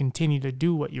if you continue to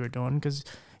do what you were doing, because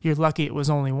you're lucky it was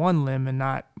only one limb and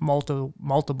not multiple,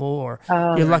 or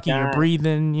you're lucky you're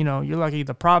breathing. You're lucky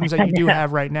the problems that you do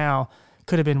have right now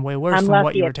could have been way worse from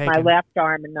what you were taking. I'm lucky it's my left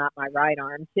arm and not my right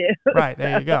arm too. Right,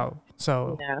 there you go.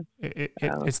 So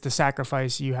it's the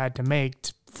sacrifice you had to make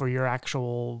for your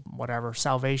actual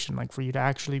salvation, like for you to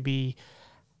actually be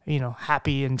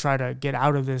happy and try to get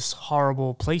out of this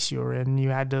horrible place you were in. You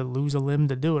had to lose a limb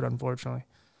to do it, unfortunately.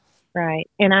 Right.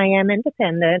 And I am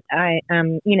independent.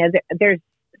 There's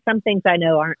some things I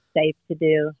know aren't safe to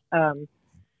do.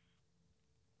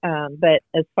 But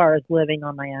as far as living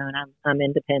on my own, I'm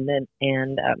independent,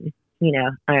 and,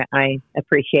 I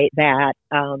appreciate that.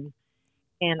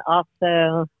 And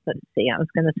also, let's see, I was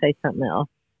going to say something else.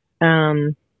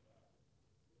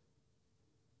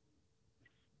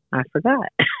 I forgot.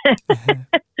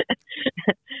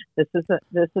 This is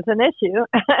an issue.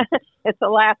 It's a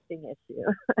lasting issue.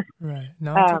 Right.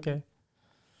 No, it's okay.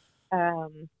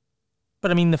 But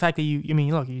I mean, the fact that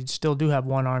look, you still do have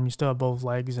one arm, you still have both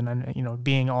legs, and then,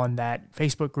 being on that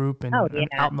Facebook group and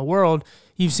out in the world,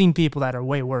 you've seen people that are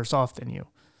way worse off than you.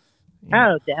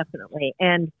 Oh, definitely.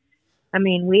 And I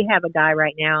mean, we have a guy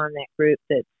right now in that group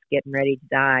that's getting ready to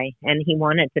die, and he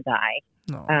wanted to die.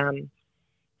 No.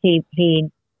 He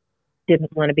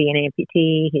didn't want to be an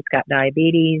amputee. He's got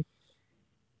diabetes.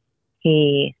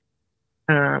 He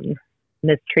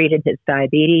mistreated his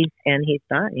diabetes, and he's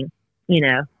dying.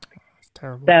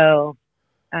 Terrible. So,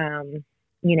 and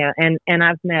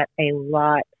I've met a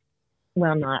lot,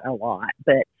 well, not a lot,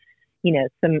 but,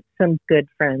 some good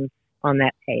friends on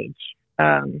that page.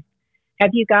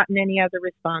 Have you gotten any other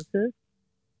responses?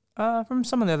 From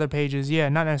some of the other pages, yeah,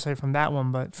 not necessarily from that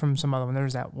one, but from some other one.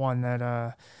 There's that one that,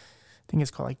 I think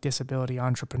it's called like Disability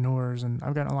Entrepreneurs, and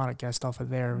I've gotten a lot of guests off of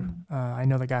there. I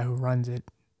know the guy who runs it.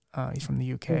 He's from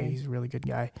the UK. Yeah. He's a really good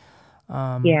guy.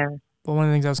 Yeah. But one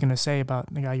of the things I was going to say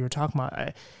about the guy you were talking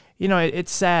about,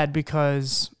 it's sad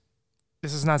because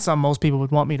this is not something most people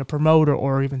would want me to promote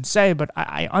or even say, but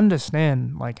I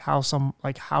understand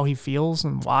how he feels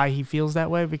and why he feels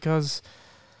that way, because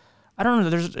I don't know,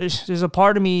 there's a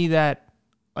part of me that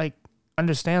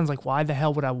understands why the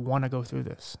hell would I want to go through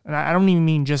this? And I don't even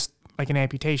mean just an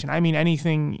amputation. I mean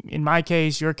anything in my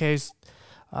case, your case,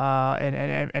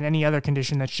 and any other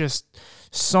condition that's just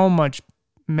so much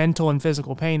mental and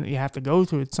physical pain that you have to go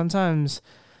through, sometimes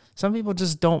some people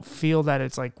just don't feel that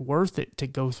it's like worth it to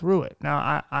go through it.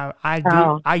 Now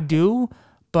I do,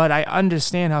 but I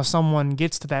understand how someone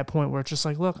gets to that point where it's just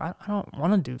like, look, I don't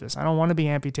want to do this. I don't want to be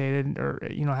amputated or,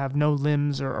 have no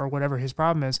limbs or whatever his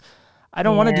problem is. I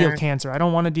don't want to deal with cancer. I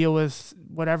don't want to deal with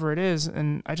whatever it is.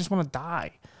 And I just want to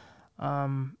die.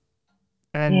 And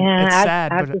it's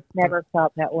sad. I've just never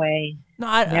felt that way. No,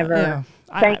 I never.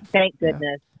 Thank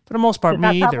goodness. For the most part,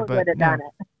 me either. But would have done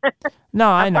it. No,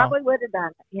 I know. I probably would have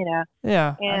done it.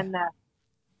 Yeah. And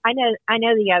I know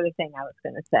the other thing I was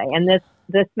going to say, and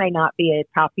this may not be a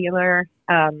popular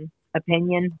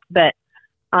opinion, but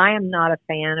I am not a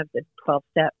fan of the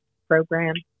 12-step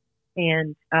program,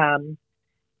 and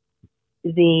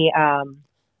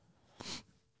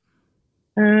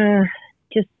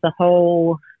just the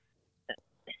whole,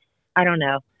 I don't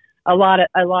know, a lot of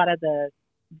the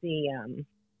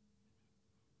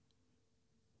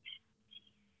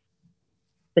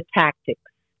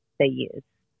tactics they use,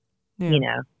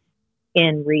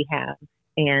 in rehab,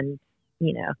 and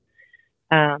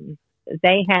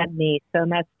they had me so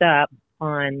messed up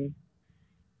on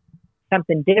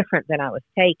something different than I was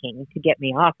taking to get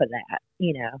me off of that,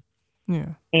 Yeah.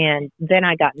 And then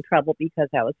I got in trouble because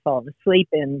I was falling asleep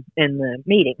in the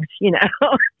meetings,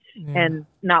 and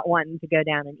not wanting to go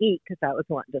down and eat because I was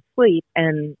wanting to sleep.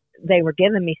 And they were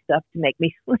giving me stuff to make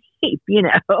me sleep,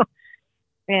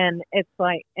 And it's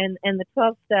like, and the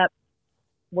 12-step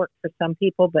worked for some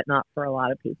people, but not for a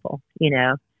lot of people,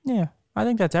 Yeah. I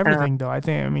think that's everything, though.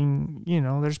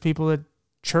 There's people that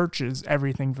church is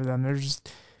everything for them. There's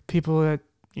people that,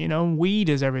 weed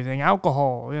is everything,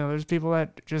 alcohol. There's people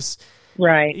that just,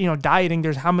 right. Dieting.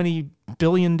 There's how many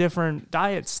billion different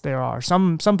diets there are.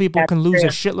 Some people can lose a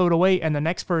shitload of weight, and the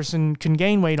next person can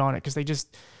gain weight on it because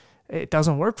it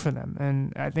doesn't work for them.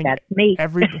 And I think that's me.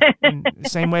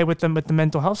 Same way with the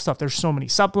mental health stuff. There's so many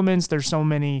supplements. There's so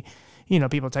many,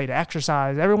 people tell you to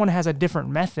exercise. Everyone has a different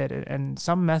method, and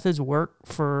some methods work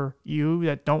for you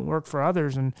that don't work for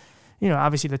others. And,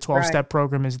 obviously the 12-step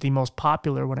program is the most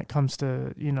popular when it comes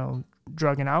to,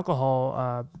 drug and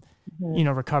alcohol,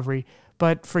 recovery.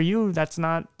 But for you, that's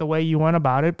not the way you went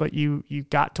about it, but you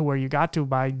got to where you got to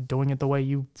by doing it the way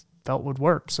you felt would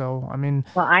work. So,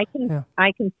 well, I can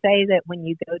say that when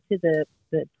you go to the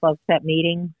 12-step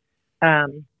meetings,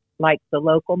 like the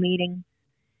local meetings,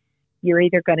 you're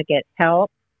either going to get help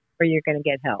or you're going to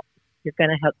get help. You're going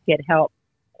to get help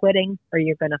quitting, or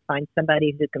you're going to find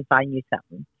somebody who can find you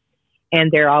something.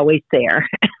 And they're always there,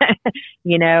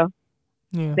 Yeah.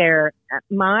 They're,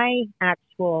 my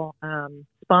actual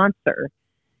sponsor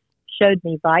showed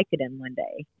me Vicodin one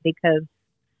day because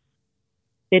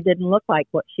it didn't look like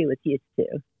what she was used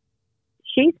to.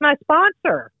 She's my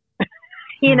sponsor,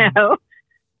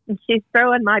 and she's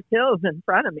throwing my pills in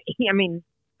front of me.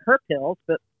 Her pills,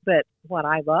 but what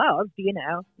I love,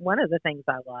 one of the things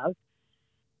I love.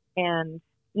 And,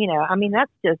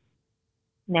 that's just,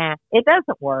 nah, it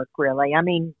doesn't work really.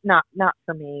 Not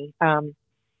for me.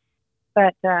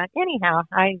 But anyhow,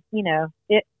 I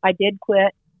did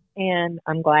quit, and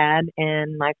I'm glad,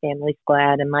 and my family's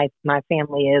glad, and my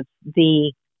family is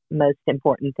the most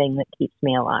important thing that keeps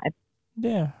me alive.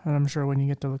 Yeah, and I'm sure when you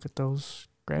get to look at those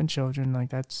grandchildren, like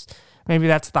that's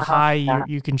the high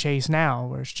you can chase now,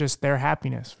 where it's just their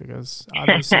happiness, because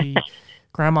obviously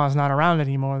grandma's not around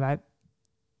anymore. That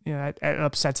that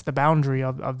upsets the boundary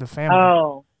of the family.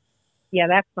 Oh, yeah,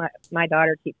 that's my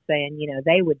daughter keeps saying,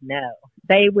 they would know, and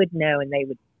they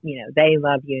would, they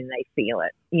love you and they feel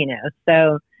it,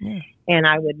 so, and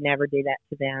I would never do that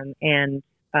to them. And,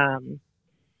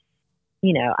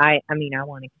 I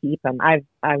want to keep them.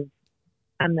 I'm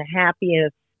the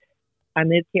happiest. I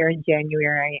moved here in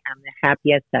January. I'm the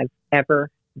happiest I've ever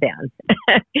been.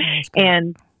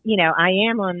 And, I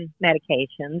am on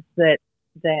medications that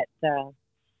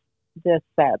this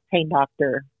pain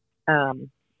doctor,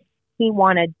 he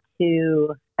wanted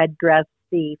to address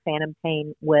the phantom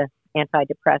pain with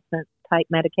antidepressant type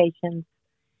medications.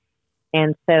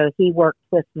 And so he worked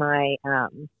with my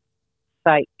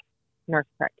psych nurse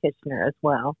practitioner as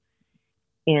well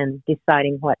in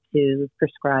deciding what to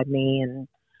prescribe me. And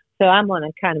so I'm on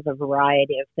a kind of a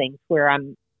variety of things where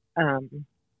I'm,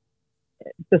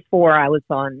 before I was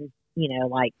on,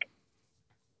 like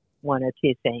one or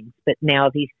two things, but now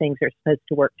these things are supposed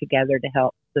to work together to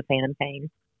help the phantom pain.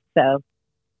 So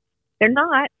they're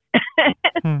not,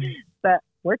 but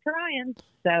we're trying.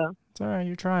 So it's all right.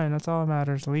 You're trying. That's all that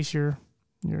matters. At least you're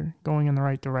going in the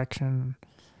right direction.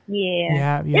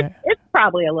 Yeah. It's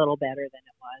probably a little better than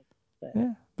it was. But.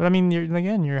 Yeah. But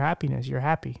your happiness, you're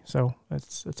happy. So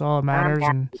it's all that matters.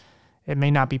 And it may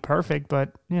not be perfect,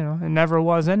 but you know, it never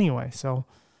was anyway. So,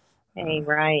 Hey,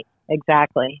 right.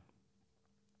 Exactly.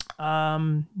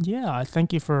 yeah, I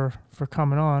thank you for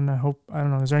coming on. I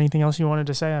don't know, is there anything else you wanted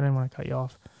to say? I didn't want to cut you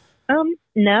off.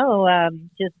 No,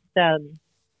 just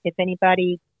if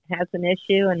anybody has an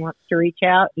issue and wants to reach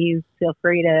out, you feel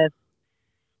free to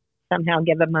somehow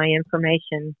give them my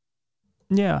information.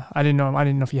 Yeah, I didn't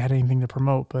know if you had anything to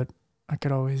promote, but I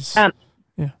could always.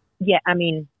 Yeah, I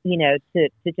mean, to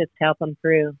just help them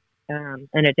through an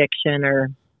addiction or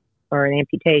an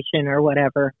amputation or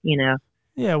whatever,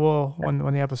 Yeah, well, when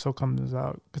the episode comes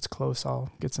out, gets close, I'll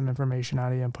get some information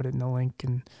out of you and put it in the link.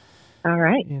 And all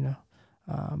right,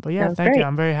 but yeah, sounds thank great. you.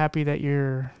 I'm very happy that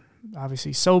you're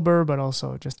obviously sober, but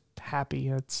also just happy.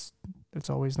 That's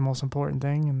always the most important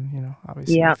thing. And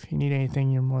obviously, if you need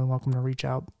anything, you're more than welcome to reach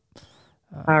out.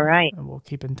 All right, and we'll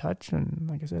keep in touch. And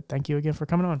like I said, thank you again for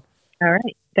coming on. All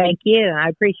right, thank you. I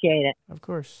appreciate it. Of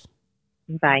course.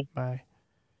 Bye. Bye.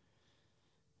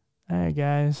 All right,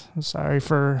 guys. I'm sorry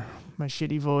for my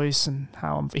shitty voice and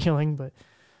how I'm feeling, but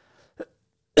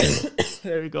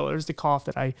there we go. There's the cough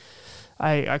that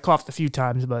I coughed a few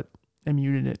times, but I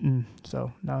muted it, and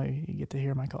so now you get to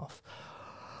hear my cough.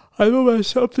 I know that's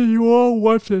something you all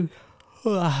wanted.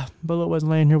 Bullet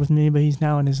wasn't laying here with me, but he's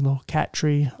now in his little cat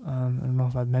tree. I don't know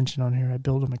if I've mentioned on here, I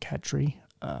built him a cat tree.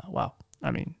 Well, I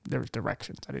mean, there's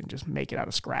directions. I didn't just make it out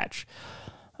of scratch.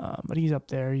 But he's up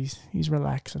there. He's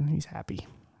relaxing. He's happy.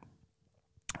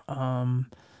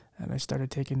 And I started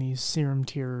taking these serum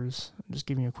tears. I'm just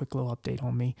giving you a quick little update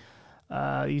on me.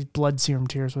 These blood serum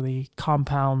tears where they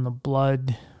compound the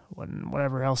blood,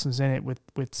 whatever else is in it, with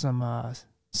some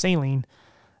saline,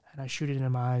 and I shoot it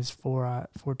in my eyes four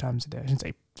times a day. I shouldn't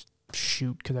say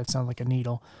shoot because that sounds like a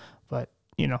needle, but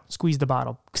squeeze the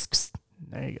bottle.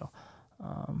 There you go.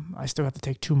 I still have to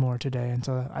take 2 more today, and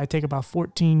so I take about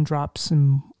 14 drops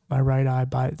in my right eye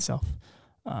by itself.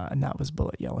 And that was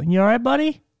Bullet yelling, "You all right,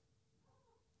 buddy?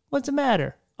 What's the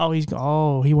matter?" Oh,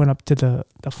 he went up to the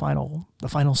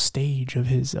final stage of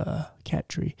his cat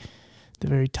tree. The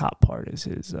very top part is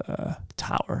his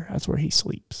tower. That's where he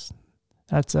sleeps.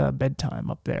 That's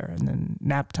bedtime up there, and then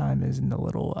nap time is in the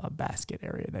little basket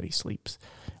area that he sleeps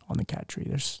on the cat tree.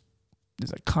 There's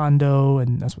a condo,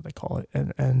 and that's what they call it,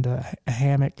 and a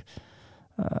hammock.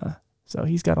 So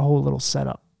he's got a whole little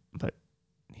setup. But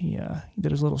he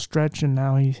did his little stretch, and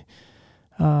now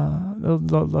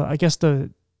I guess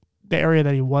the area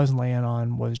that he was laying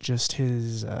on was just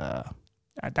his.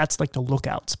 That's like the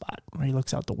lookout spot where he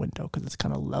looks out the window because it's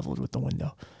kind of leveled with the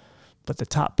window. But the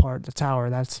top part, the tower,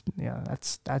 that's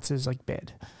his like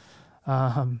bed.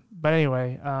 But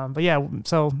anyway, but yeah,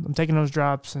 so I'm taking those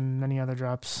drops and many other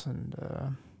drops, and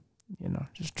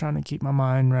just trying to keep my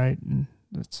mind right, and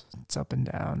it's up and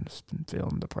down. Just been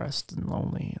feeling depressed and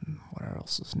lonely, and whatever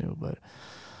else is new, but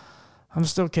I'm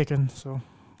still kicking. So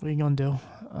what are you gonna do?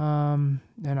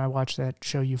 And I watched that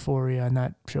show Euphoria, and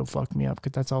that show fucked me up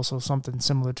because that's also something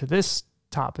similar to this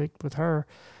topic with her,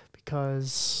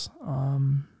 because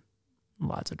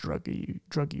lots of drug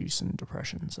use and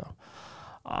depression. So.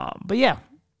 But yeah,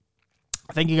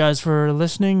 thank you guys for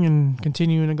listening and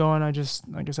continuing to go on. Like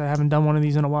I said, I haven't done one of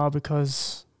these in a while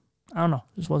because I don't know,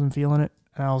 just wasn't feeling it.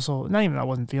 And I also, not even I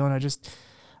wasn't feeling it,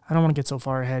 I don't want to get so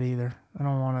far ahead either. I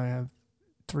don't want to have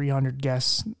 300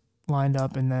 guests lined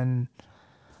up and then,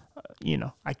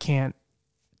 I can't,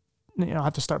 I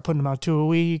have to start putting them out 2 a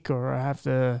week, or I have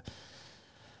to,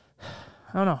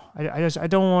 I don't know. I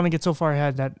don't want to get so far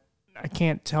ahead that I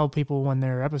can't tell people when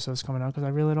their episode's coming out because I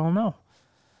really don't know.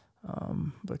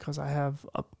 Because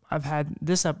I've had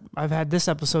this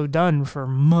episode done for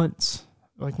months.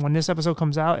 Like when this episode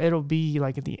comes out, it'll be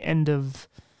like at the end of,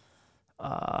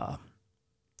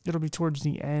 it'll be towards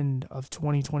the end of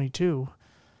 2022,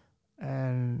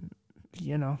 and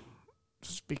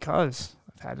just because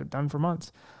I've had it done for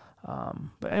months.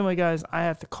 But anyway, guys, I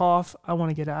have to cough. I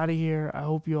want to get out of here. I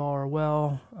hope you all are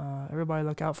well. Everybody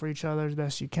look out for each other as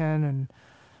best you can,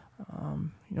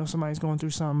 and somebody's going through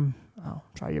something,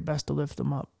 try your best to lift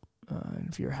them up. And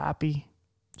if you're happy,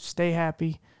 stay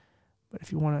happy. But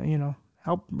if you want to,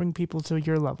 help bring people to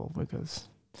your level, because,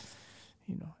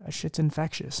 that shit's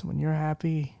infectious. When you're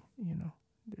happy,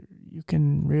 you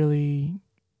can really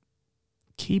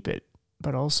keep it,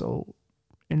 but also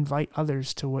invite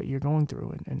others to what you're going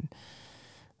through and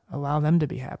allow them to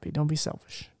be happy. Don't be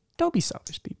selfish. Don't be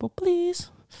selfish, people, please.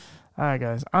 All right,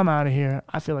 guys, I'm out of here.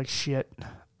 I feel like shit.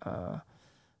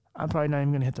 I'm probably not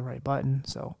even going to hit the right button.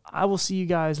 So I will see you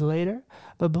guys later.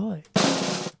 Bye-bye.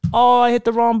 Oh, I hit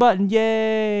the wrong button.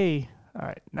 Yay. All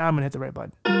right, now I'm going to hit the right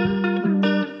button.